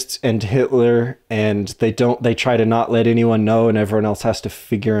fascists and Hitler, and they try to not let anyone know, and everyone else has to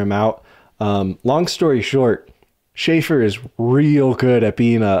figure him out. Long story short, Schaefer is real good at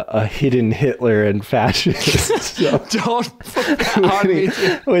being a hidden Hitler and fascist. So don't put that on me.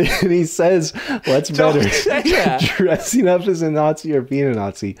 When he says, what's better, dressing up as a Nazi or being a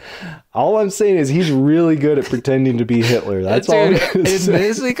Nazi? All I'm saying is he's really good at pretending to be Hitler. That's all I'm in say.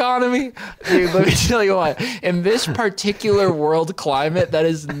 This economy, dude, let me tell you what. In this particular world climate, that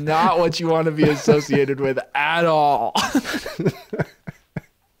is not what you want to be associated with at all.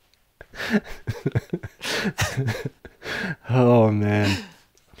 Oh man,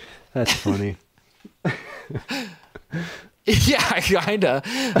 that's funny. Yeah, kinda,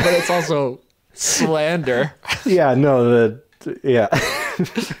 but it's also slander. Yeah, no, yeah.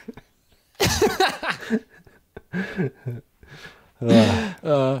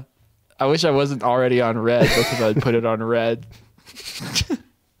 I wish I wasn't already on red because I'd put it on red.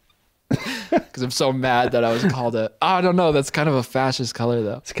 Because I'm so mad that I was called I don't know. That's kind of a fascist color,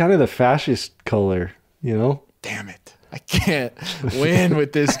 though. It's kind of the fascist color, you know? Damn it. I can't win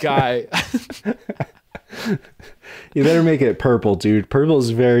with this guy. You better make it purple, dude. Purple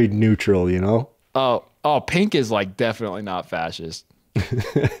is very neutral, you know? Oh, Oh, pink is like definitely not fascist.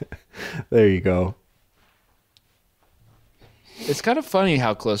 There you go. It's kind of funny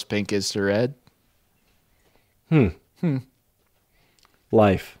how close pink is to red.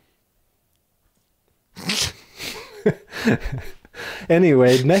 Life.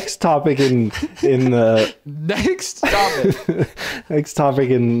 Anyway, next topic in the Next topic. next topic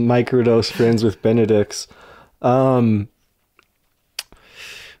in microdose friends with Benedicts.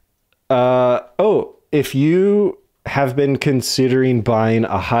 If you have been considering buying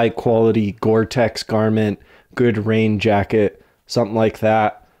a high quality Gore-Tex garment, good rain jacket, something like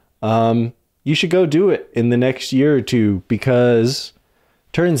that, you should go do it in the next year or two, because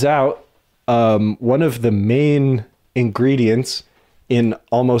turns out one of the main ingredients in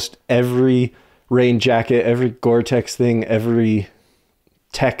almost every rain jacket, every Gore-Tex thing, every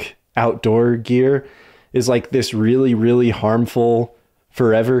tech outdoor gear is like this really, really harmful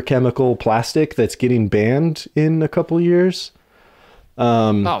forever chemical plastic that's getting banned in a couple years.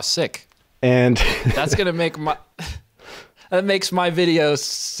 Oh, sick. And That's going to make that makes my video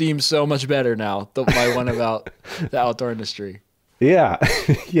seem so much better now. My one about the outdoor industry. yeah,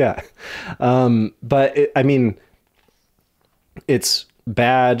 yeah. But it's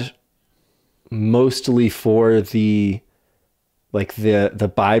bad mostly for the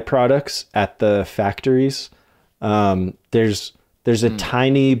byproducts at the factories. There's a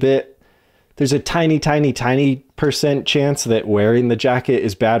tiny tiny percent chance that wearing the jacket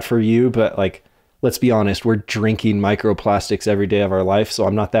is bad for you, but like, let's be honest, we're drinking microplastics every day of our life, so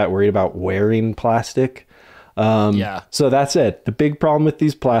I'm not that worried about wearing plastic. So that's it. The big problem with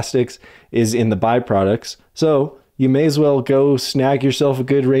these plastics is in the byproducts. So you may as well go snag yourself a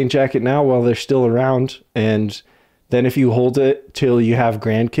good rain jacket now while they're still around. And then if you hold it till you have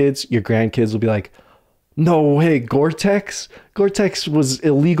grandkids, your grandkids will be like, no way, Gore-Tex? Gore-Tex was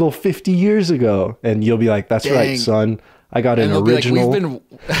illegal 50 years ago. And you'll be like, that's Dang. right, son. I got an original.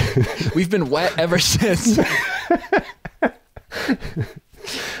 Like, we've been wet ever since.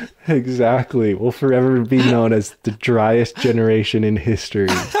 Exactly. We'll forever be known as the driest generation in history.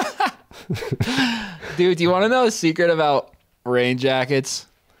 Dude, do you want to know a secret about rain jackets?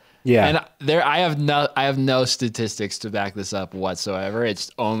 Yeah. And I have no statistics to back this up whatsoever.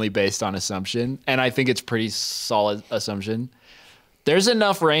 It's only based on assumption, and I think it's pretty solid assumption. There's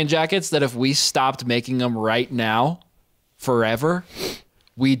enough rain jackets that if we stopped making them right now, forever,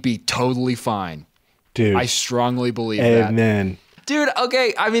 we'd be totally fine. Dude. I strongly believe that. Amen. Dude,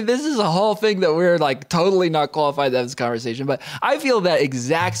 okay, I mean, this is a whole thing that we're like totally not qualified to have this conversation, but I feel that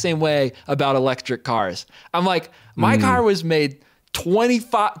exact same way about electric cars. I'm like, my car was made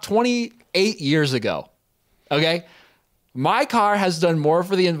 28 years ago, okay? My car has done more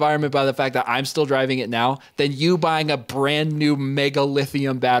for the environment by the fact that I'm still driving it now than you buying a brand new mega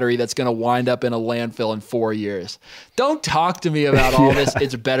lithium battery that's going to wind up in a landfill in 4 years. Don't talk to me about all this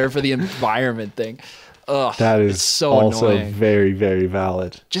it's better for the environment thing. Ugh, That is it's so also annoying. very, very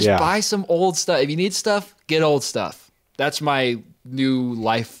valid. Just buy some old stuff. If you need stuff, get old stuff. That's my new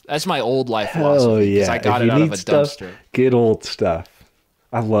life. That's my old life philosophy. Yeah. I got If it you out of need a stuff, dumpster. get old stuff.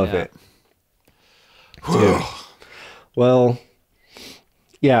 I love Yeah. it. Dude. Well,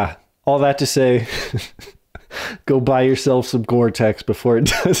 yeah. All that to say, go buy yourself some Gore-Tex before it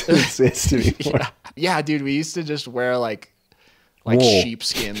doesn't exist anymore. Yeah, dude. We used to just wear like Wool.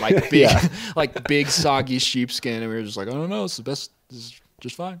 sheepskin, like big, Yeah. like big soggy sheepskin, and we were just like, I don't know, it's the best. This is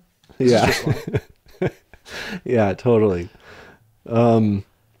just fine. Yeah. Yeah, totally.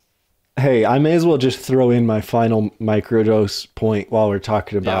 Hey, I may as well just throw in my final microdose point while we're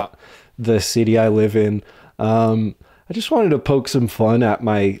talking about the city I live in. I just wanted to poke some fun at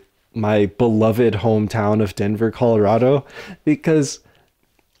my beloved hometown of Denver, Colorado, because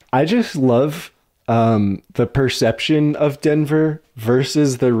I just love the perception of Denver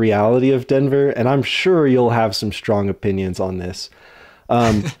versus the reality of Denver, and I'm sure you'll have some strong opinions on this.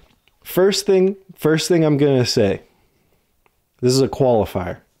 First thing I'm gonna say, this is a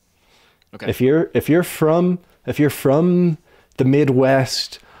qualifier. Okay. If you're from the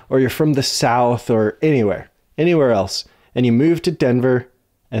Midwest, or you're from the South, or anywhere else, and you move to Denver,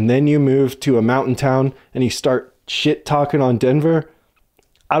 and then you move to a mountain town and you start shit talking on Denver,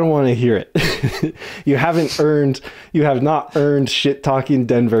 I don't want to hear it. You have not earned shit talking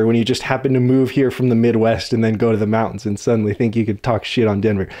Denver when you just happen to move here from the Midwest and then go to the mountains and suddenly think you can talk shit on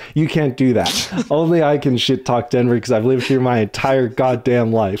Denver. You can't do that. Only I can shit talk Denver because I've lived here my entire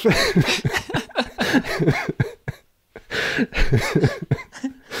goddamn life.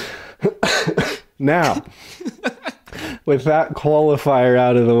 Now, with that qualifier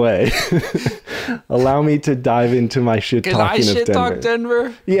out of the way, Allow me to dive into my shit Can I talking of shit Denver. talk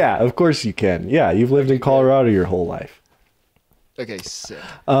Denver? Yeah, of course you can. Yeah, you've lived in Colorado your whole life. Okay, sick.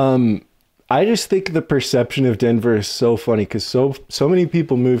 I just think the perception of Denver is so funny because so many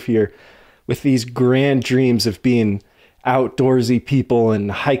people move here with these grand dreams of being outdoorsy people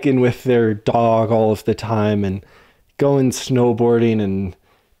and hiking with their dog all of the time and going snowboarding and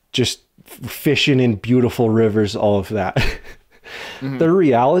just fishing in beautiful rivers, all of that. Mm-hmm. The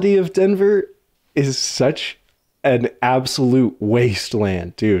reality of Denver is such an absolute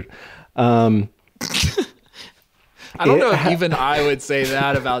wasteland, dude. I don't know if even I would say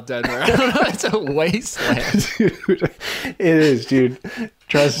that about Denver. I don't know. It's a wasteland. Dude, it is, dude.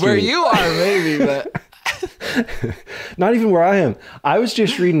 Trust me. Where you are, maybe, but... Not even where I am. I was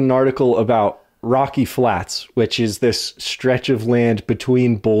just reading an article about Rocky Flats, which is this stretch of land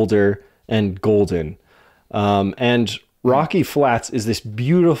between Boulder and Golden. And Rocky Flats is this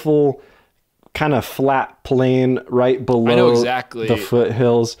beautiful kind of flat plain right below I know exactly. the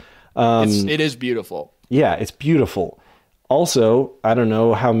foothills. It is beautiful. Yeah, it's beautiful. Also, I don't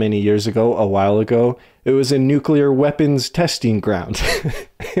know how many years ago, a while ago, it was a nuclear weapons testing ground.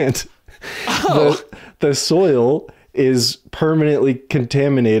 And the soil is permanently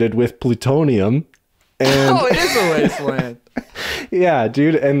contaminated with plutonium. And it is a wasteland. Yeah,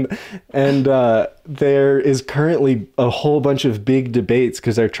 dude. And there is currently a whole bunch of big debates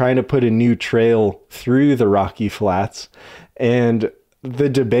because they're trying to put a new trail through the Rocky Flats. And the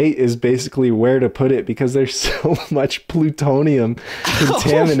debate is basically where to put it because there's so much plutonium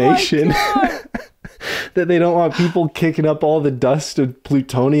contamination that they don't want people kicking up all the dust of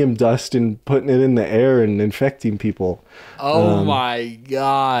plutonium dust and putting it in the air and infecting people. Oh my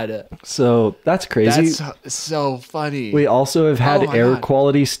God. So that's crazy. That's so funny. We also have had air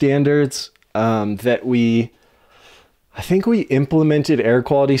quality standards I think we implemented air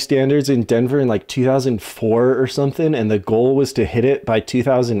quality standards in Denver in like 2004 or something. And the goal was to hit it by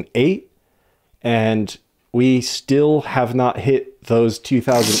 2008. And we still have not hit those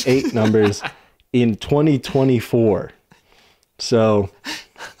 2008 numbers in 2024. So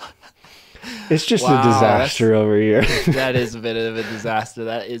it's just a disaster over here. That is a bit of a disaster.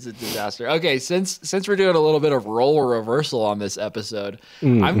 That is a disaster. Okay, since we're doing a little bit of role reversal on this episode,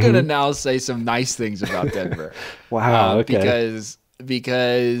 I'm gonna now say some nice things about Denver. Wow. Okay.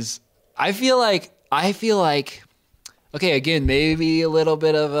 Because I feel like okay, again, maybe a little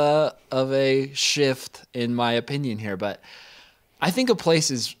bit of a shift in my opinion here, but I think a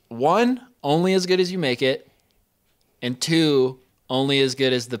place is, one, only as good as you make it, and two, only as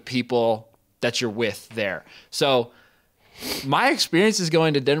good as the people that you're with there. So my experiences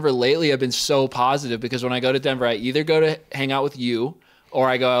going to Denver lately have been so positive because when I go to Denver, I either go to hang out with you or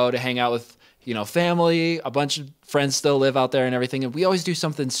I go to hang out with, family. A bunch of friends still live out there and everything. And we always do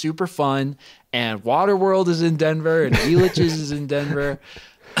something super fun. And Waterworld is in Denver and Elitch's is in Denver.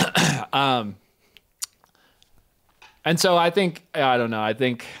 And so I think, I don't know, I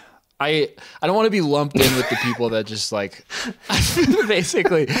don't want to be lumped in with the people that just like,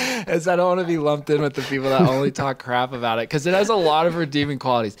 basically, is I don't want to be lumped in with the people that only talk crap about it because it has a lot of redeeming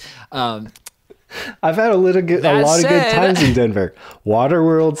qualities. I've had a lot of good times in Denver.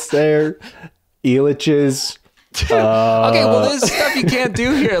 Waterworld's there, Elitch's. Okay, well, there's stuff you can't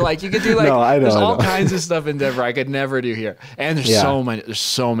do here. Like you could do there's all kinds of stuff in Denver I could never do here, and there's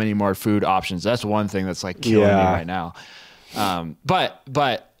so many more food options. That's one thing that's like killing me right now. But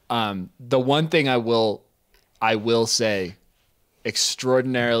the one thing I will say,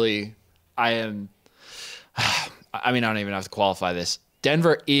 extraordinarily, I don't even have to qualify this.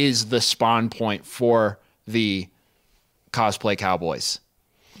 Denver is the spawn point for the cosplay cowboys.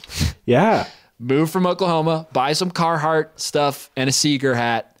 Yeah. Move from Oklahoma, buy some Carhartt stuff and a Seeger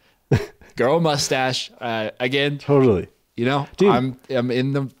hat, grow a mustache. Again, totally. Dude, I'm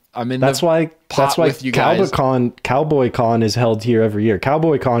in that's why Cowboy Con is held here every year.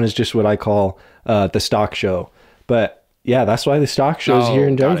 Cowboy Con is just what I call the stock show. But yeah, that's why the stock show is here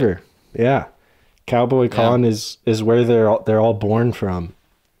in Denver. Yeah. Cowboy Con is where they're all born from.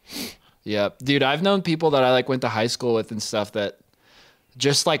 Yeah. Dude, I've known people that I went to high school with and stuff that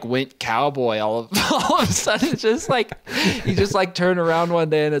just went cowboy all of a sudden. It's just you just turn around one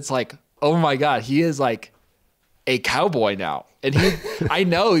day and it's like, oh my God, he is a cowboy now. And I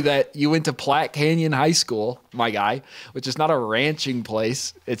know that you went to Platte Canyon High School, my guy, which is not a ranching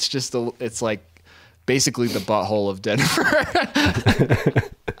place. It's just it's basically the butthole of Denver.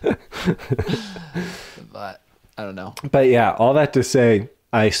 But I don't know. But yeah, all that to say,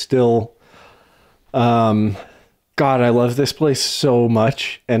 I still, God, I love this place so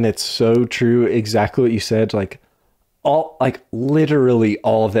much. And it's so true. Exactly what you said. Literally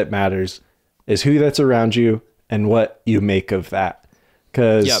all of that matters is who that's around you and what you make of that.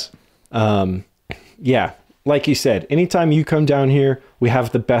 Because, yeah, like you said, anytime you come down here, we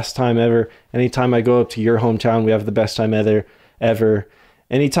have the best time ever. Anytime I go up to your hometown, we have the best time ever.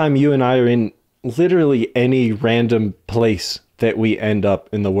 Anytime you and I are in literally any random place that we end up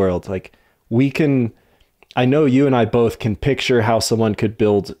in the world, like I know you and I both can picture how someone could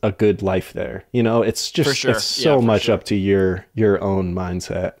build a good life there. You know, it's just for sure. It's so much up to your own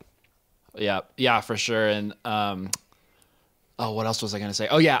mindset. Yeah, for sure. And what else was I gonna say?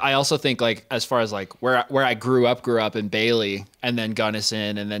 Oh yeah, I also think like as far as like where I grew up in Bailey and then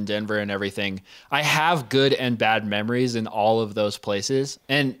Gunnison and then Denver and everything. I have good and bad memories in all of those places,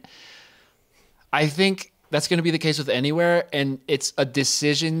 and I think that's gonna be the case with anywhere. And it's a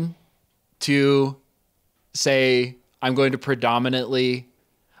decision to say I'm going to predominantly,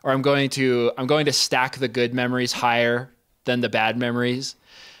 or I'm going to stack the good memories higher than the bad memories.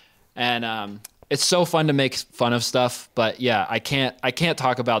 And it's so fun to make fun of stuff, but yeah, I can't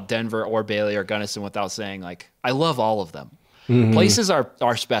talk about Denver or Bailey or Gunnison without saying like I love all of them. Mm-hmm. Places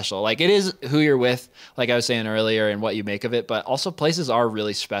are special. Like it is who you're with, like I was saying earlier, and what you make of it, but also places are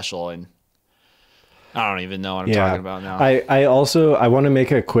really special. And I don't even know what I'm talking about now. I want to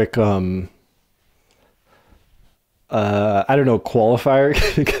make a quick I don't know, qualifier,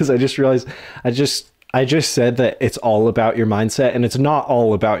 because I just realized I just said that it's all about your mindset, and it's not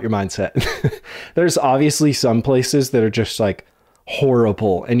all about your mindset. There's obviously some places that are just like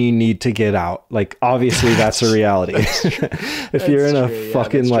horrible and you need to get out. Like obviously that's a reality. If you're in a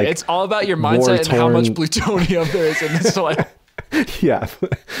fucking like, it's all about your mindset and how much plutonium there is in this soil. Yeah.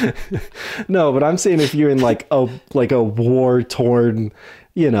 No, but I'm saying if you're in like a war torn,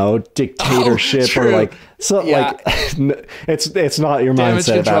 you know, dictatorship or like like it's not your Damage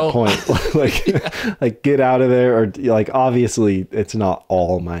mindset control. at that point. Like like get out of there, or like obviously it's not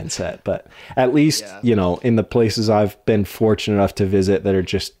all mindset, but at least you know, in the places I've been fortunate enough to visit that are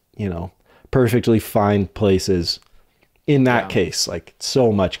just, you know, perfectly fine places, in that case, like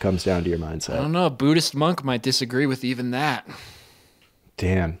so much comes down to your mindset. I don't know, a Buddhist monk might disagree with even that.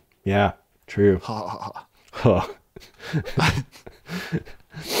 Damn. Yeah, true. Huh.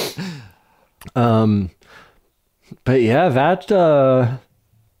 But yeah,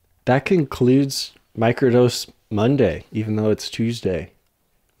 that concludes Microdose Monday, even though it's Tuesday.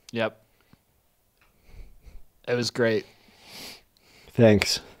 Yep. It was great.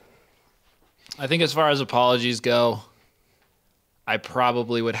 Thanks. I think as far as apologies go, I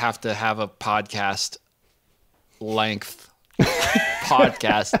probably would have to have a podcast length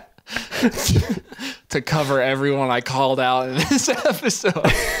podcast to cover everyone I called out in this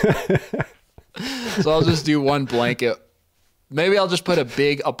episode. So I'll just do one blanket. Maybe I'll just put a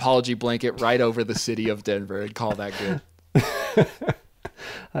big apology blanket right over the city of Denver and call that good.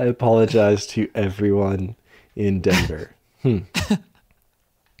 I apologize to everyone in Denver.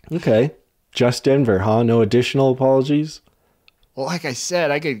 Okay. Just Denver, huh? No additional apologies? Well, like I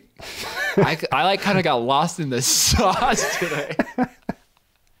said, I like kind of got lost in the sauce today.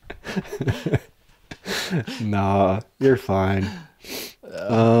 Nah, you're fine.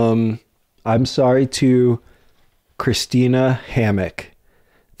 I'm sorry to Christina Hammock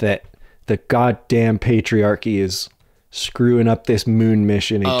that the goddamn patriarchy is screwing up this moon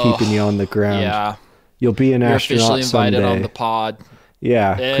mission and keeping you on the ground. Yeah. You'll be an You're astronaut officially invited someday. on the pod.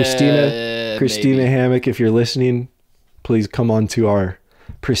 Yeah, Christina maybe. Hammock, if you're listening, please come on to our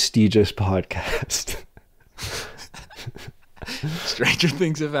prestigious podcast. Stranger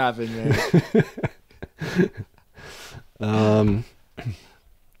things have happened, man.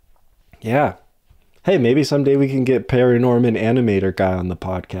 Yeah. Hey, maybe someday we can get Paranorman Animator guy on the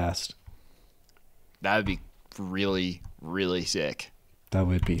podcast. That would be really, really sick. That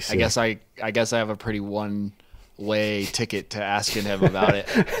would be sick. I guess I have a pretty one-way ticket to asking him about it.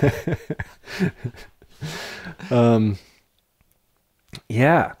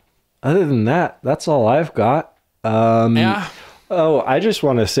 Yeah. Other than that, that's all I've got. Yeah. Oh, I just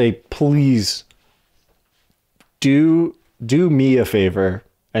want to say, please do me a favor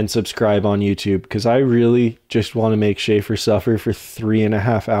and subscribe on YouTube, because I really just want to make Schaefer suffer for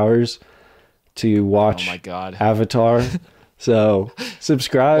 3.5 hours to watch Avatar. So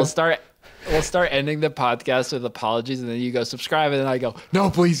subscribe. We'll start ending the podcast with apologies, and then you go subscribe, and then I go, no,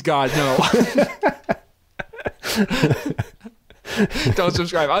 please, God, no. Don't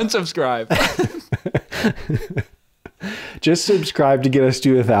subscribe. Unsubscribe. Just subscribe to get us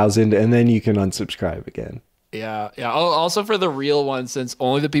to 1,000, and then you can unsubscribe again. Yeah. Oh, also for the real ones, since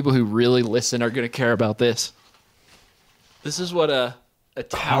only the people who really listen are going to care about this. This is what a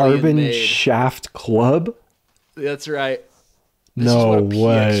Italian Carbon made. Shaft Club? That's right. This is what a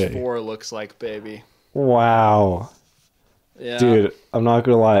PX4 looks like, baby. Wow. Yeah. Dude, I'm not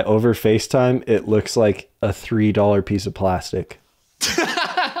gonna lie. Over FaceTime, it looks like a $3 piece of plastic.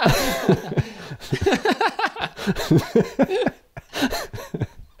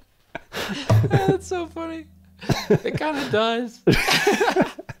 That's so funny. It kind of does.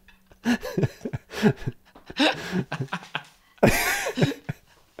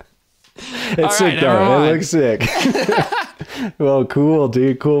 It's sick though. It looks sick. Well, cool,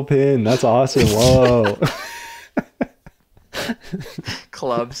 dude. Cool pin. That's awesome. Whoa.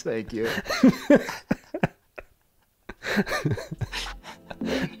 Clubs, thank you.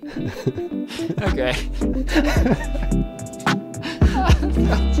 Okay.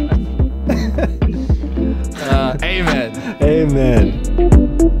 Amen. Amen.